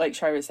 So like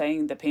Shari was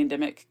saying, the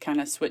pandemic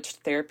kind of switched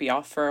therapy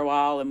off for a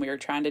while and we were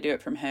trying to do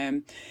it from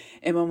home.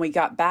 And when we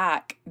got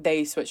back,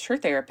 they switched her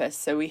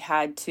therapist. So we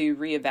had to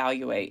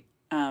reevaluate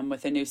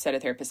with a new set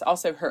of therapists.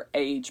 Also, her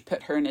age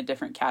put her in a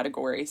different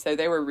category. So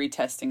they were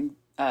retesting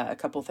a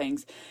couple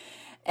things.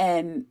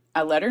 And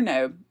I let her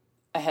know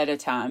ahead of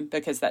time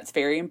because that's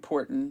very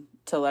important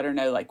to let her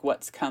know like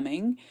what's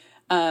coming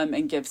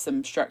and give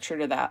some structure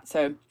to that.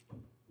 So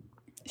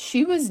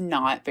she was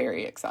not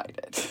very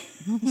excited.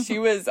 She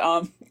was,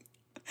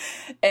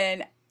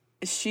 and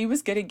she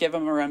was going to give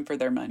them a run for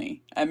their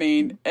money. I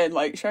mean, and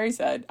like Shari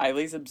said,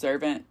 Eileen's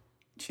observant.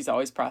 She's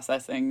always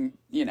processing,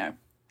 you know,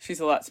 she's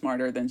a lot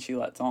smarter than she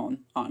lets on,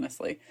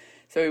 honestly.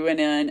 So we went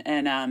in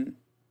and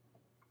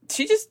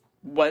she just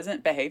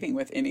wasn't behaving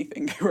with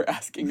anything they were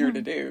asking her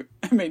to do.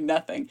 I mean,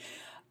 nothing.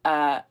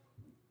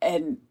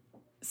 And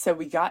so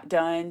we got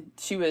done.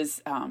 She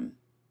was,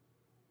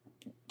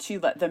 she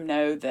let them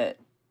know that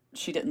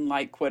she didn't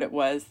like what it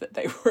was that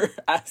they were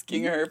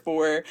asking her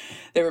for.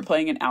 They were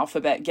playing an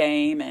alphabet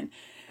game and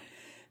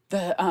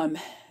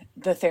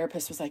the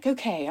therapist was like,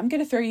 okay, I'm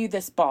going to throw you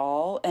this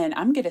ball and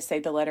I'm going to say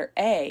the letter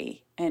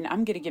A and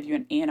I'm going to give you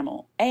an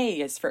animal. A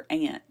is for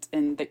ant.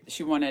 And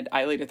she wanted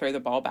Eileen to throw the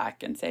ball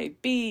back and say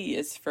B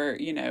is for,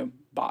 you know,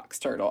 box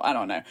turtle. I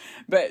don't know.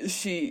 But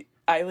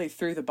Eileen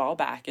threw the ball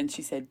back and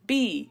she said,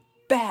 B,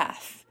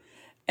 bath.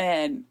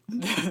 And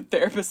the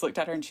therapist looked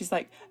at her and she's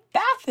like,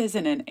 bath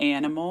isn't an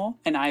animal.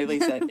 And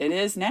Eileen said, it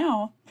is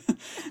now.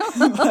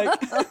 Like,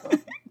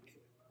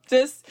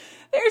 just,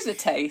 there's a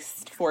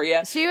taste for you.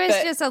 She was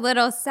just a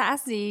little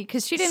sassy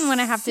because she didn't want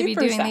to have to be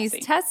doing these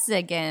tests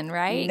again,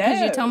 right?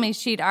 Because you told me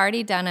she'd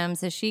already done them.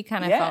 So she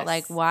kind of felt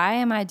like, why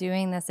am I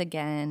doing this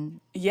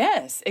again?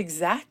 Yes,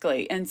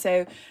 exactly. And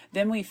so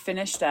then we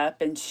finished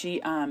up and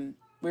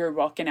we were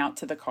walking out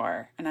to the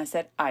car and I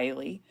said,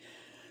 Eileen,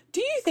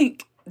 do you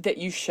think that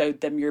you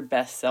showed them your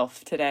best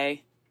self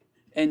today?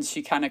 And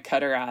she kind of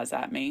cut her eyes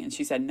at me and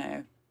she said,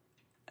 no.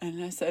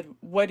 And I said,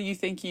 what do you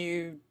think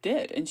you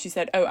did? And she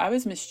said, oh, I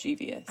was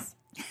mischievous.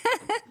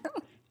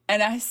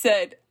 And I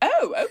said,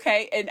 oh,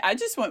 okay. And I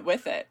just went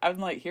with it. I'm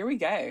like, here we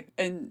go.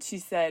 And she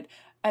said,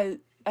 I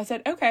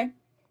said, okay.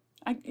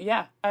 I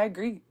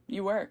agree.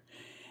 You were.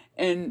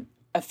 And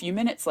a few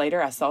minutes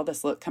later, I saw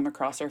this look come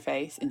across her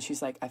face and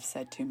she's like, I've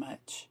said too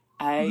much.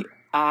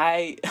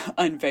 I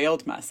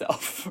unveiled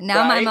myself.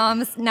 Now right?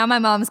 my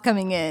mom's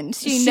coming in.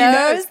 She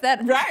knows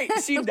that. Right.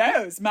 She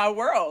knows my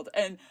world.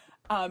 And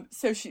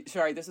so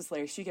this is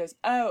Larry. She goes,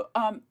 oh,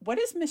 what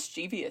does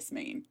mischievous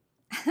mean?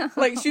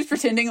 Like she's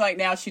pretending like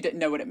now she didn't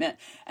know what it meant.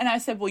 And I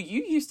said, well,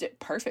 you used it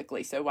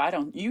perfectly. So why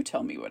don't you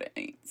tell me what it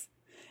means?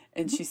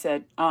 And she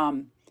said,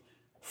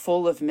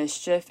 full of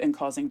mischief and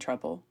causing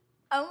trouble.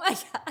 Oh my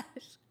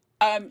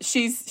gosh.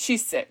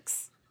 She's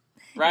 6,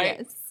 right?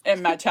 Yes.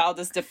 And my child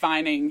is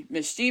defining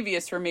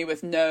mischievous for me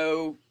with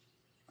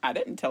I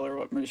didn't tell her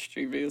what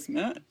mischievous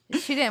meant.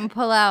 She didn't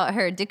pull out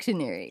her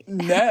dictionary.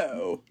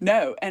 No.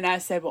 And I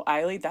said, well,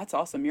 Eileen, that's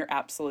awesome. You're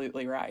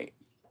absolutely right.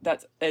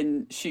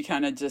 And she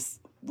kind of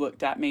just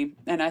looked at me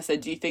and I said,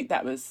 do you think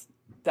that was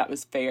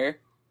fair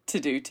to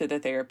do to the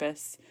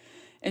therapist?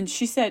 And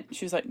she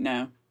was like,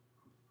 no.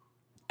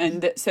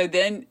 And so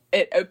then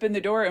it opened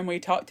the door and we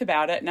talked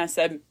about it. And I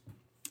said,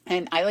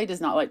 and Eileen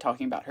does not like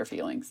talking about her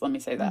feelings. Let me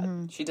say that.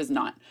 Mm-hmm. She does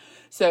not.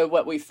 So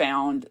what we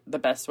found the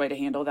best way to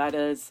handle that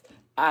is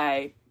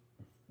I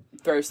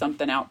throw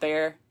something out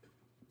there,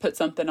 put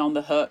something on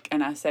the hook,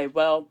 and I say,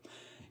 well,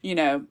 you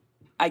know,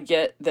 I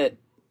get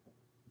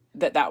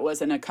that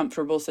wasn't a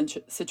comfortable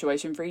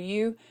situation for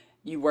you.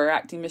 You were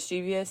acting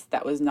mischievous.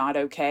 That was not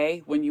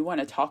okay. When you want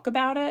to talk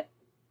about it,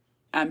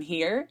 I'm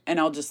here and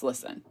I'll just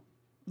listen.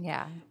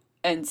 Yeah.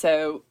 And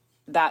so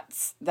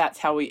that's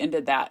how we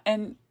ended that.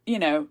 And, you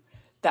know,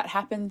 that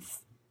happens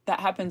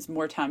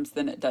more times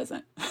than it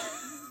doesn't.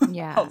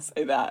 Yeah. I'll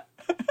say that.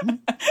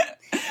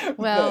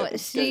 Well,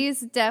 she's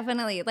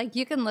definitely, like,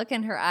 you can look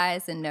in her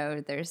eyes and know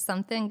there's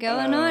something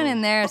going on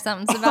in there.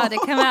 Something's about to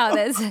come out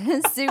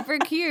that's super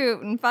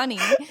cute and funny.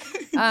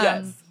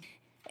 Yes.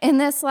 In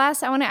this I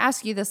want to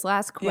ask you this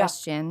last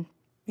question.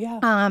 Yeah.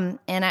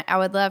 And I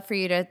would love for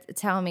you to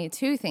tell me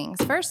 2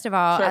 things. First of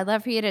all, I'd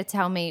love for you to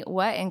tell me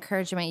what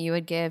encouragement you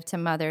would give to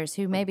mothers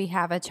who maybe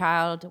have a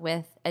child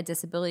with a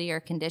disability or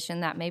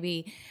condition that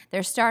maybe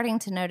they're starting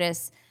to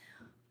notice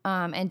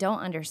and don't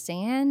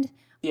understand,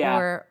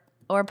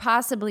 or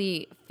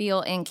possibly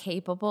feel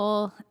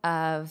incapable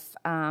of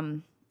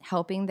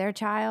helping their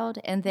child.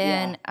 And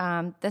then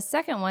the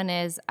second one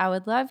is I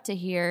would love to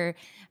hear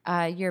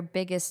your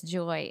biggest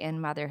joy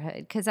in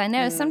motherhood, because I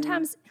know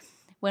sometimes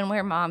when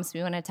we're moms,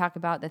 we want to talk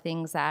about the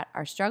things that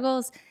are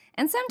struggles.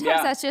 And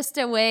sometimes that's just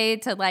a way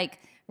to like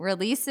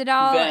release it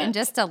all and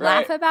just to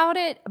laugh about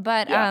it.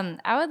 But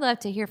I would love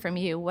to hear from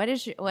you. What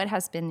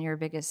has been your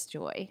biggest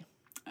joy?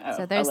 Oh,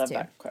 so there's I love 2.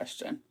 that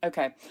question.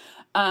 Okay.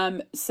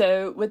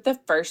 So with the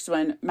first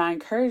one, my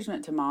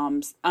encouragement to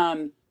moms,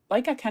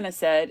 like I kind of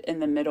said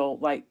in the middle,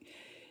 like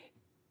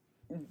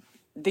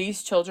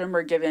these children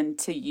were given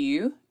to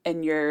you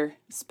and your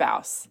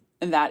spouse,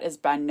 and that is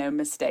by no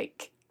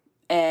mistake.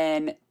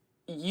 And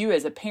you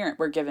as a parent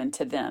were given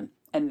to them,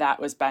 and that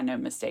was by no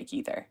mistake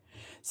either.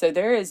 So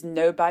there is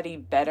nobody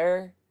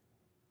better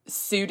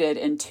suited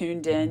and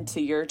tuned in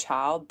to your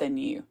child than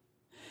you.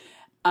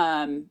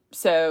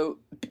 So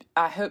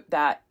I hope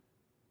that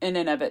in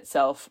and of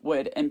itself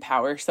would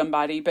empower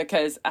somebody,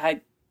 because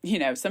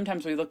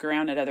sometimes we look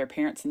around at other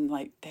parents and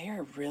like, they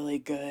are really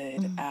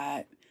good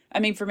at,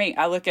 for me,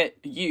 I look at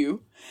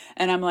you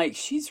and I'm like,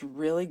 she's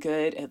really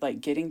good at like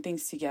getting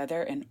things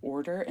together and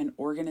order and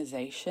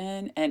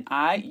organization. And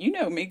you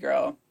know me,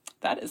 girl,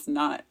 that is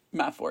not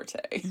my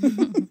forte.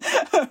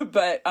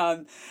 But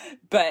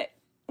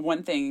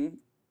one thing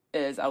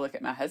is I look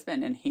at my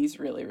husband and he's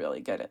really,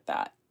 really good at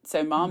that.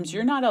 So moms,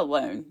 you're not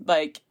alone.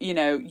 Like,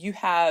 you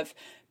have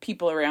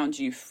people around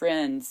you,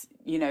 friends,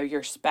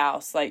 your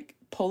spouse, like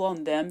pull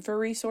on them for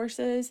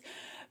resources,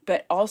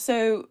 but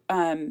also,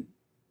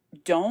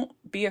 don't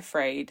be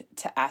afraid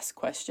to ask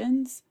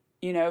questions.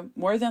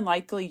 More than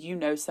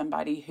likely,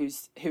 somebody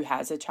who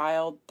has a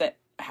child that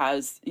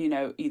has,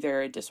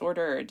 either a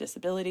disorder or a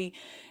disability,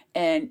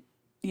 and,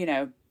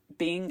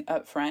 being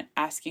upfront,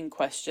 asking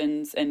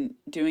questions and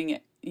doing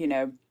it,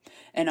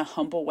 in a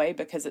humble way,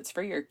 because it's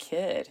for your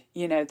kid.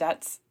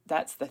 That's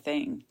the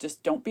thing.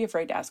 Just don't be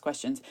afraid to ask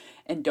questions,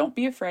 and don't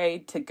be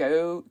afraid to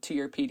go to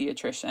your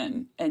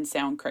pediatrician and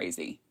sound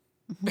crazy,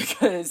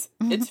 because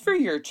it's for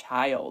your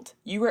child.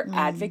 You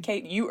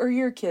are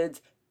your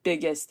kid's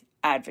biggest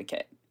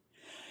advocate.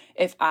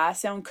 If I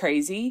sound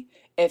crazy,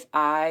 if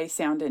I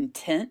sound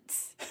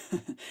intense,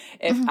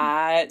 if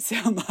I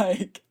sound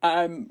like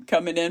I'm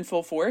coming in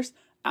full force,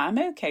 I'm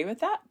okay with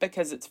that,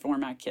 because it's for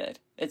my kid.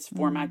 It's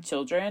for my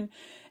children.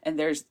 And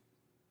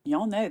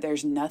y'all know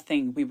there's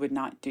nothing we would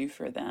not do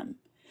for them.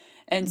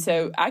 And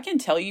so I can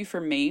tell you, for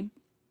me,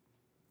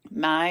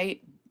 my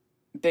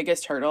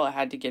biggest hurdle I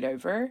had to get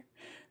over,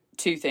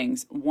 two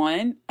things.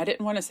 One, I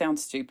didn't want to sound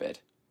stupid.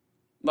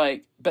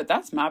 But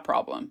that's my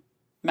problem.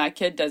 My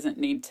kid doesn't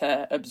need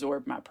to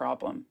absorb my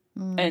problem.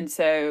 And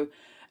so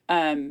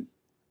I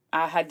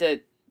had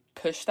to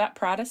push that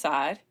pride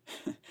aside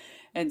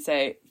and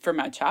say, for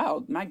my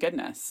child, my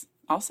goodness,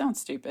 I'll sound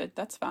stupid.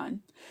 That's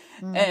fine.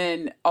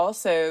 And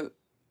also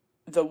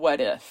the what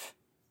if.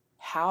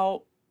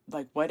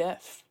 What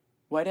if?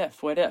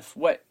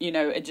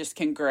 It just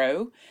can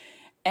grow.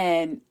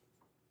 And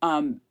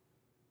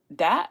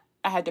that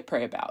I had to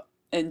pray about.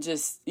 And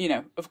just,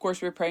 of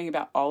course, we're praying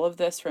about all of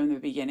this from the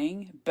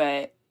beginning,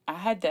 but I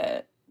had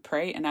to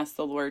pray and ask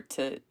the Lord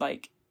to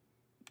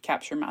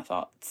capture my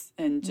thoughts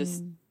and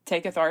just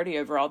take authority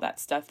over all that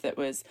stuff that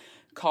was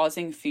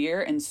causing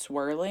fear and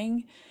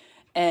swirling,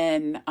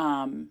 and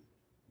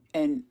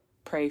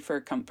pray for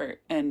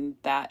comfort. And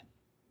that,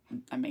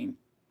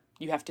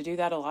 you have to do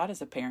that a lot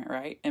as a parent,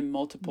 right? In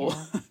multiple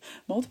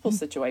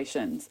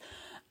situations.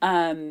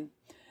 And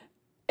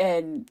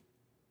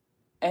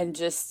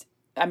just,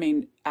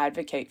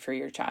 advocate for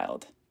your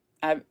child.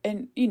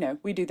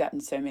 We do that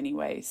in so many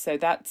ways. So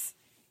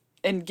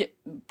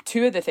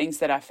two of the things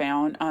that I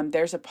found,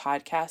 there's a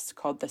podcast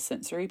called The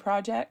Sensory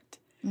Project.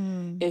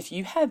 If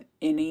you have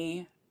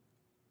any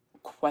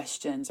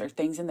questions or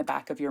things in the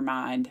back of your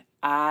mind,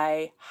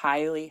 I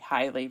highly,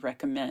 highly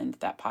recommend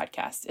that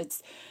podcast.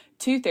 It's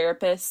two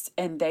therapists,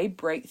 and they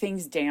break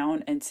things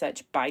down in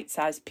such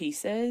bite-sized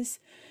pieces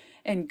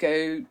and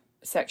go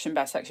section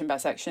by section by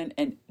section.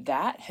 And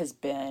that has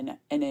been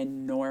an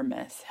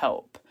enormous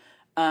help.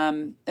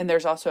 And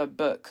there's also a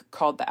book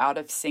called The Out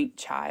of Sync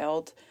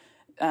Child.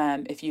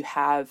 If you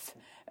have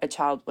a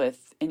child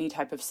with any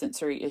type of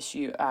sensory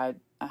issue, I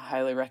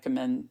highly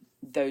recommend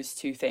those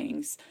two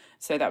things.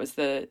 So that was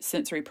the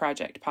Sensory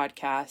Project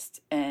podcast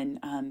and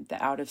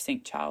The Out of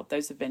Sync Child.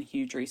 Those have been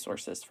huge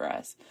resources for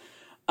us.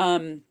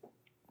 And,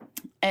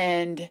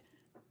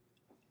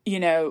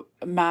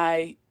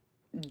 my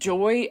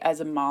joy as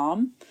a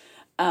mom,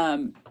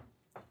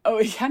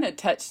 we kind of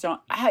touched on,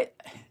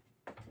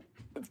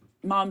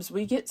 moms,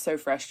 we get so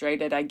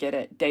frustrated. I get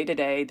it. Day to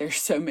day, there's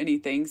so many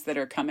things that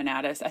are coming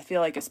at us. I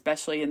feel like,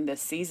 especially in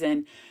this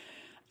season,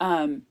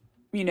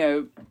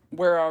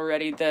 we're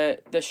already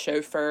the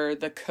chauffeur,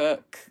 the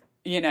cook,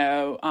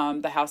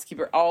 the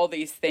housekeeper, all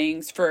these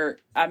things for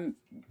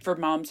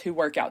moms who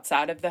work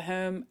outside of the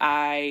home.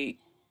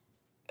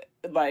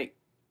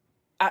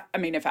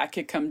 If I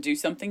could come do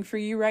something for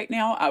you right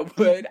now, I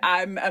would.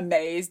 I'm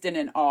amazed and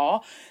in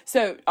awe.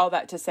 So all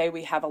that to say,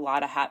 we have a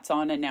lot of hats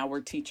on, and now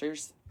we're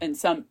teachers, and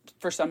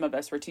for some of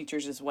us, we're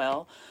teachers as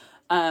well.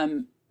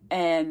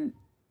 And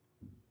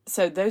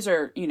so those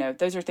are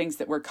things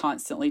that we're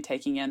constantly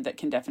taking in that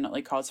can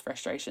definitely cause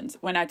frustrations.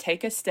 When I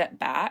take a step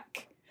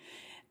back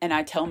and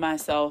I tell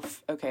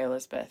myself, okay,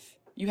 Elizabeth,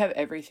 you have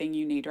everything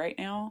you need right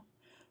now.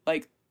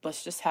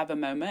 Let's just have a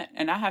moment.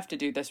 And I have to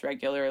do this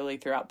regularly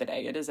throughout the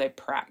day. It is a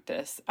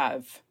practice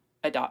I've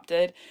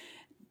adopted.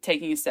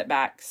 Taking a step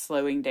back,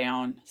 slowing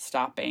down,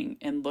 stopping,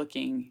 and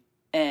looking,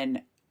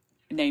 and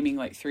naming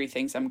 3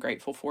 things I'm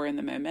grateful for in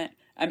the moment.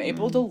 I'm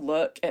able to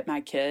look at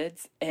my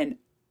kids and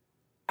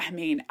I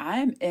mean,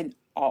 I'm in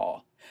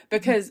awe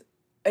because,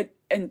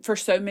 and for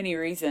so many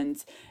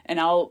reasons, and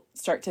I'll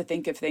start to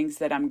think of things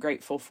that I'm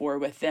grateful for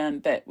with them,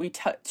 but we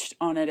touched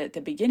on it at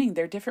the beginning.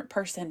 They're different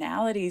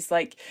personalities,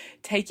 like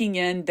taking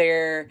in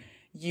their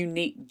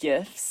unique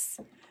gifts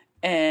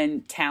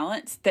and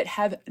talents that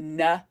have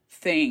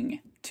nothing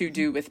to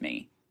do with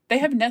me. They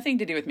have nothing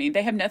to do with me.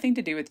 They have nothing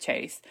to do with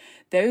Chase.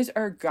 Those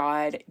are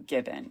God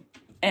given.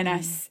 And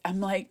I'm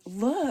like,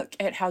 look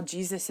at how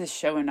Jesus is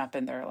showing up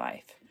in their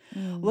life.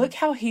 Look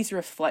how he's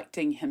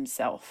reflecting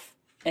himself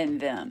in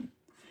them.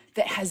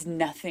 That has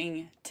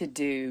nothing to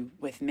do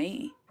with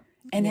me.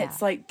 And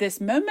it's like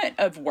this moment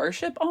of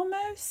worship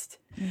almost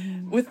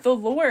with the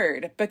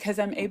Lord, because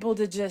I'm able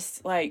to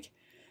just like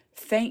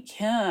thank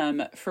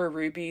him for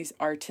Ruby's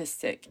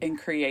artistic and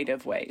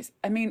creative ways.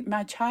 I mean,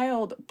 my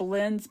child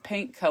blends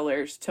paint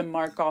colors to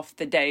mark off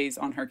the days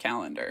on her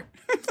calendar.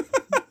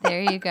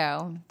 There you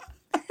go.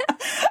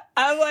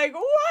 I'm like,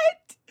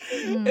 what?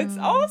 It's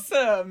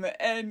awesome.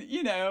 And,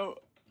 you know,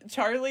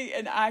 Charlie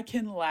and I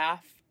can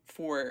laugh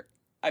for,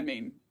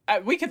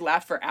 we could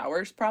laugh for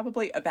hours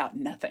probably about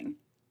nothing,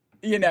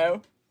 you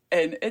know?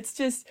 And it's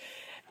just,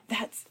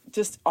 that's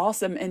just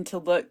awesome. And to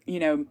look, you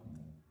know,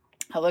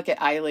 I look at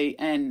Eiley,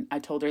 and I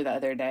told her the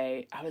other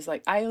day, I was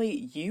like,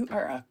 Eiley, you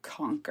are a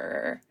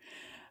conqueror.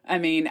 I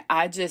mean,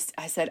 I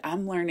said,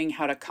 I'm learning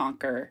how to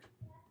conquer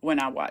when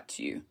I watch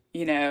you,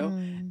 you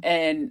know?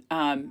 And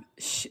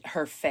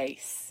her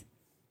face,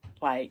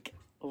 like,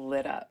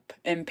 lit up.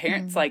 And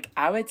parents, like,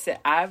 I would say,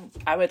 I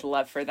would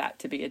love for that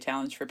to be a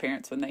challenge for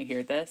parents when they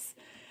hear this.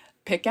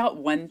 Pick out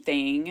one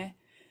thing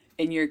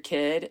in your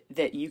kid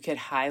that you could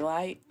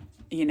highlight,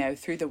 you know,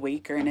 through the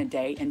week or in a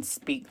day, and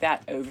speak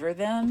that over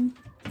them.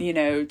 You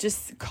know,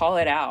 just call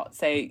it out.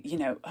 Say, you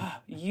know, oh,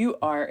 you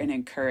are an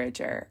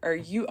encourager, or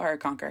you are a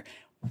conqueror.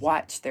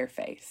 Watch their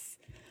face.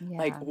 Yeah.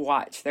 Like,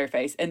 watch their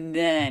face, and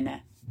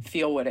then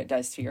feel what it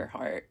does to your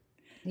heart.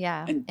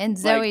 Yeah. And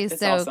Zoe's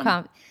so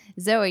awesome.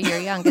 Zoe, your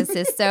youngest,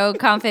 is so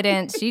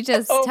confident. She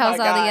just tells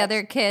all the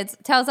other kids,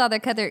 other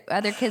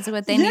kids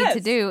what they need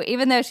to do,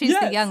 even though she's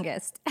the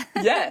youngest.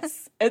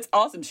 Yes. It's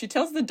awesome. She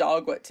tells the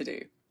dog what to do,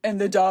 and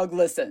the dog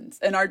listens.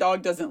 And our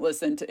dog doesn't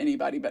listen to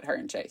anybody but her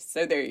and Chase.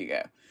 So there you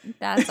go.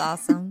 That's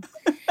awesome.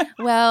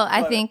 Well,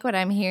 I think what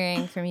I'm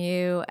hearing from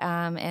you,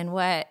 and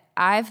what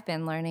I've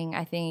been learning,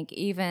 I think,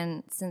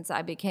 even since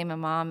I became a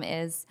mom,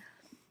 is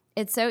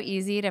it's so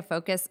easy to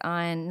focus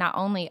on not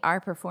only our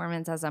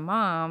performance as a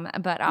mom,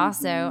 but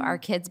also our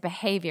kids'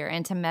 behavior,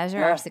 and to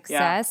measure our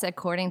success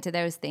according to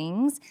those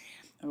things.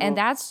 Ooh. And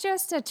that's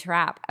just a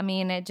trap. I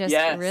mean, it just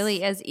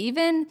really is.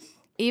 Even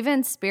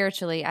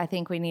spiritually, I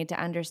think we need to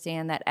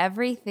understand that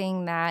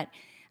everything that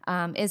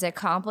is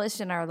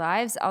accomplished in our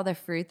lives, all the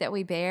fruit that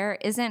we bear,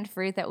 isn't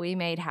fruit that we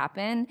made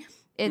happen.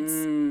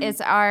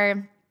 It's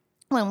our,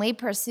 when we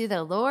pursue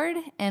the Lord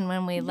and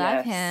when we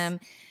love him,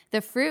 the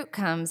fruit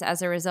comes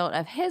as a result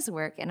of his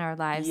work in our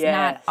lives,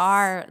 not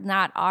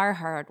our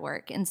hard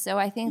work. And so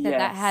I think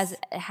that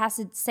has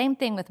the same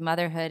thing with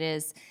motherhood.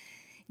 Is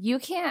you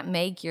can't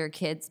make your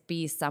kids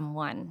be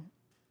someone.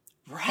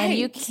 Right. And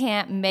you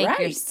can't make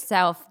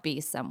yourself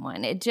be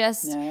someone. It's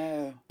just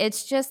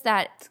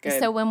that.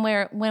 So when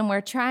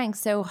we're trying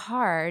so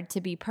hard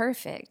to be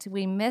perfect,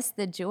 we miss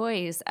the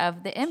joys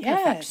of the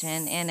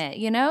imperfection in it.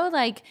 You know,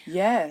 like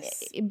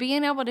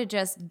being able to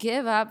just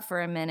give up for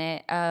a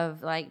minute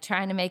of like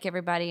trying to make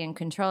everybody and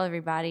control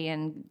everybody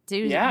and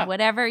do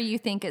whatever you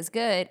think is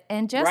good,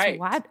 and just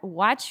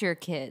watch your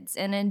kids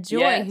and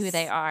enjoy who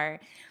they are,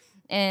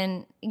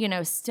 and, you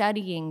know,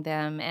 studying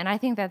them. And I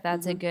think that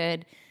that's a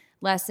good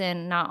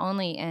lesson, not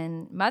only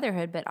in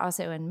motherhood, but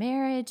also in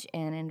marriage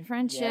and in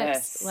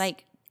friendships.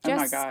 Like,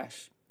 just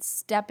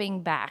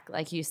stepping back,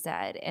 like you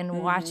said,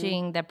 and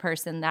watching the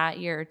person that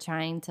you're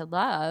trying to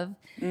love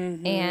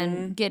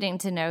and getting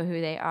to know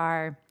who they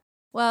are.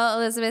 Well,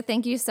 Elizabeth,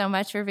 thank you so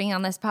much for being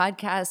on this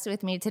podcast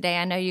with me today.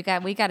 I know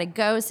we got to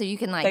go, so you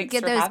can like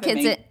get those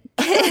kids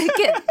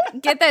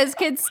get those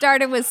kids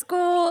started with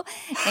school.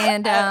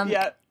 And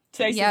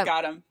Chase has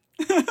got them.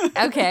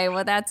 Okay,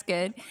 well, that's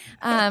good.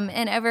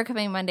 And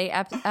Overcoming Monday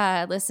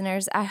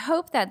listeners, I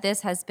hope that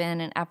this has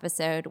been an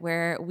episode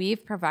where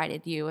we've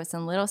provided you with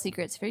some little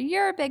secrets for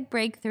your big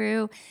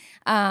breakthrough.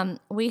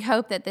 We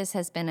hope that this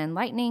has been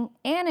enlightening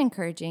and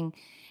encouraging.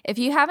 If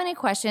you have any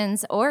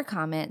questions or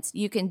comments,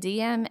 you can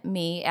DM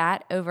me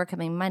at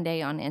Overcoming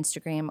Monday on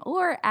Instagram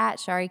or at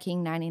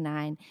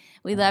ShariKing99.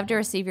 We love to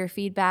receive your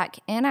feedback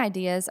and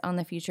ideas on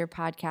the future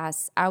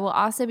podcasts. I will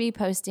also be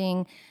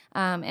posting,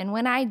 and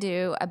when I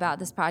do, about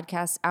this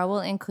podcast, I will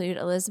include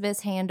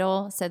Elizabeth's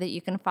handle so that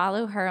you can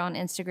follow her on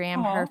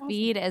Instagram. Aww. Her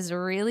feed is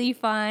really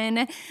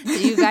fun, so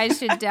you guys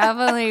should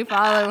definitely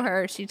follow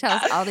her. She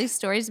tells all these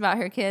stories about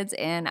her kids,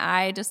 and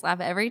I just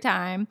laugh every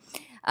time.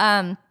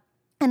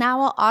 And I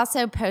will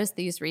also post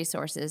these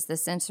resources, the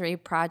Sensory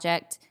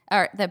Project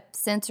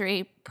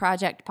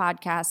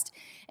podcast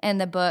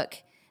and the book,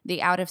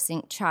 The Out of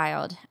Sync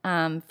Child,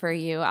 for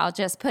you. I'll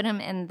just put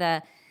them in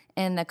the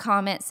in the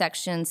comment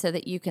section so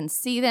that you can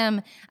see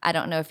them. I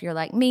don't know if you're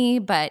like me,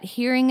 but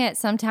hearing it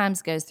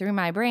sometimes goes through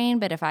my brain.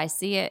 But if I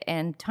see it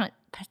and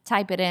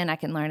type it in, I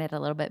can learn it a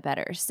little bit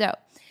better. So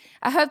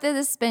I hope that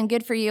this has been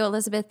good for you.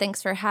 Elizabeth,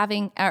 thanks for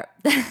having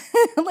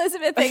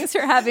Elizabeth, thanks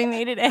for having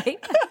me today.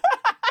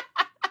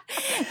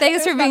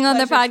 Thanks for being on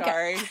the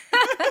podcast.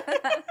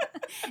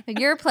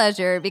 Your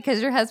pleasure,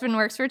 because your husband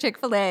works for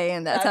Chick-fil-A,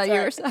 and that's how you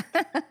were.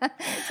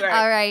 That's right.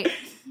 All right.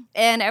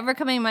 And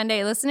Overcoming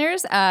Monday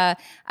listeners,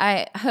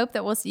 I hope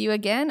that we'll see you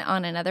again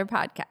on another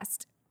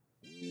podcast.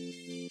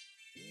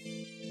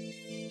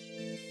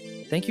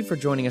 Thank you for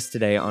joining us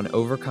today on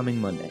Overcoming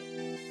Monday.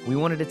 We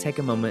wanted to take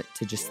a moment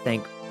to just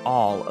thank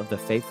all of the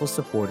faithful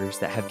supporters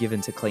that have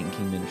given to Clayton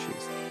King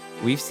Ministries.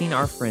 We've seen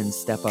our friends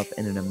step up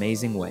in an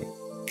amazing way,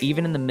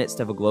 even in the midst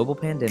of a global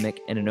pandemic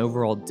and an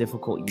overall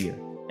difficult year,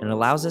 and it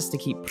allows us to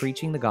keep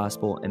preaching the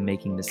gospel and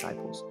making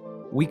disciples.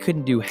 We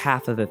couldn't do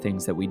half of the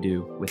things that we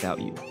do without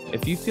you.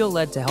 If you feel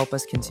led to help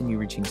us continue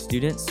reaching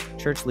students,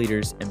 church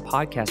leaders, and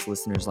podcast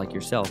listeners like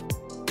yourself,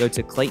 go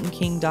to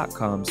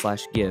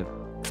claytonking.com/give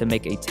to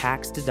make a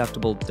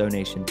tax-deductible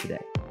donation today.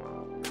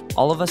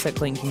 All of us at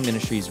Clayton King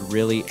Ministries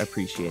really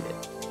appreciate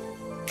it.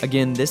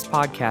 Again, this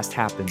podcast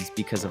happens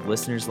because of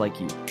listeners like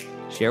you.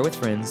 Share with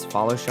friends,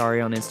 follow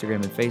Shari on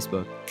Instagram and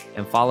Facebook,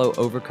 and follow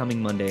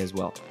Overcoming Monday as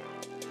well.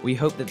 We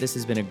hope that this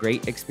has been a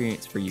great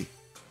experience for you.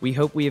 We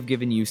hope we have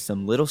given you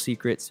some little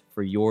secrets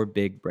for your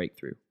big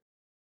breakthrough.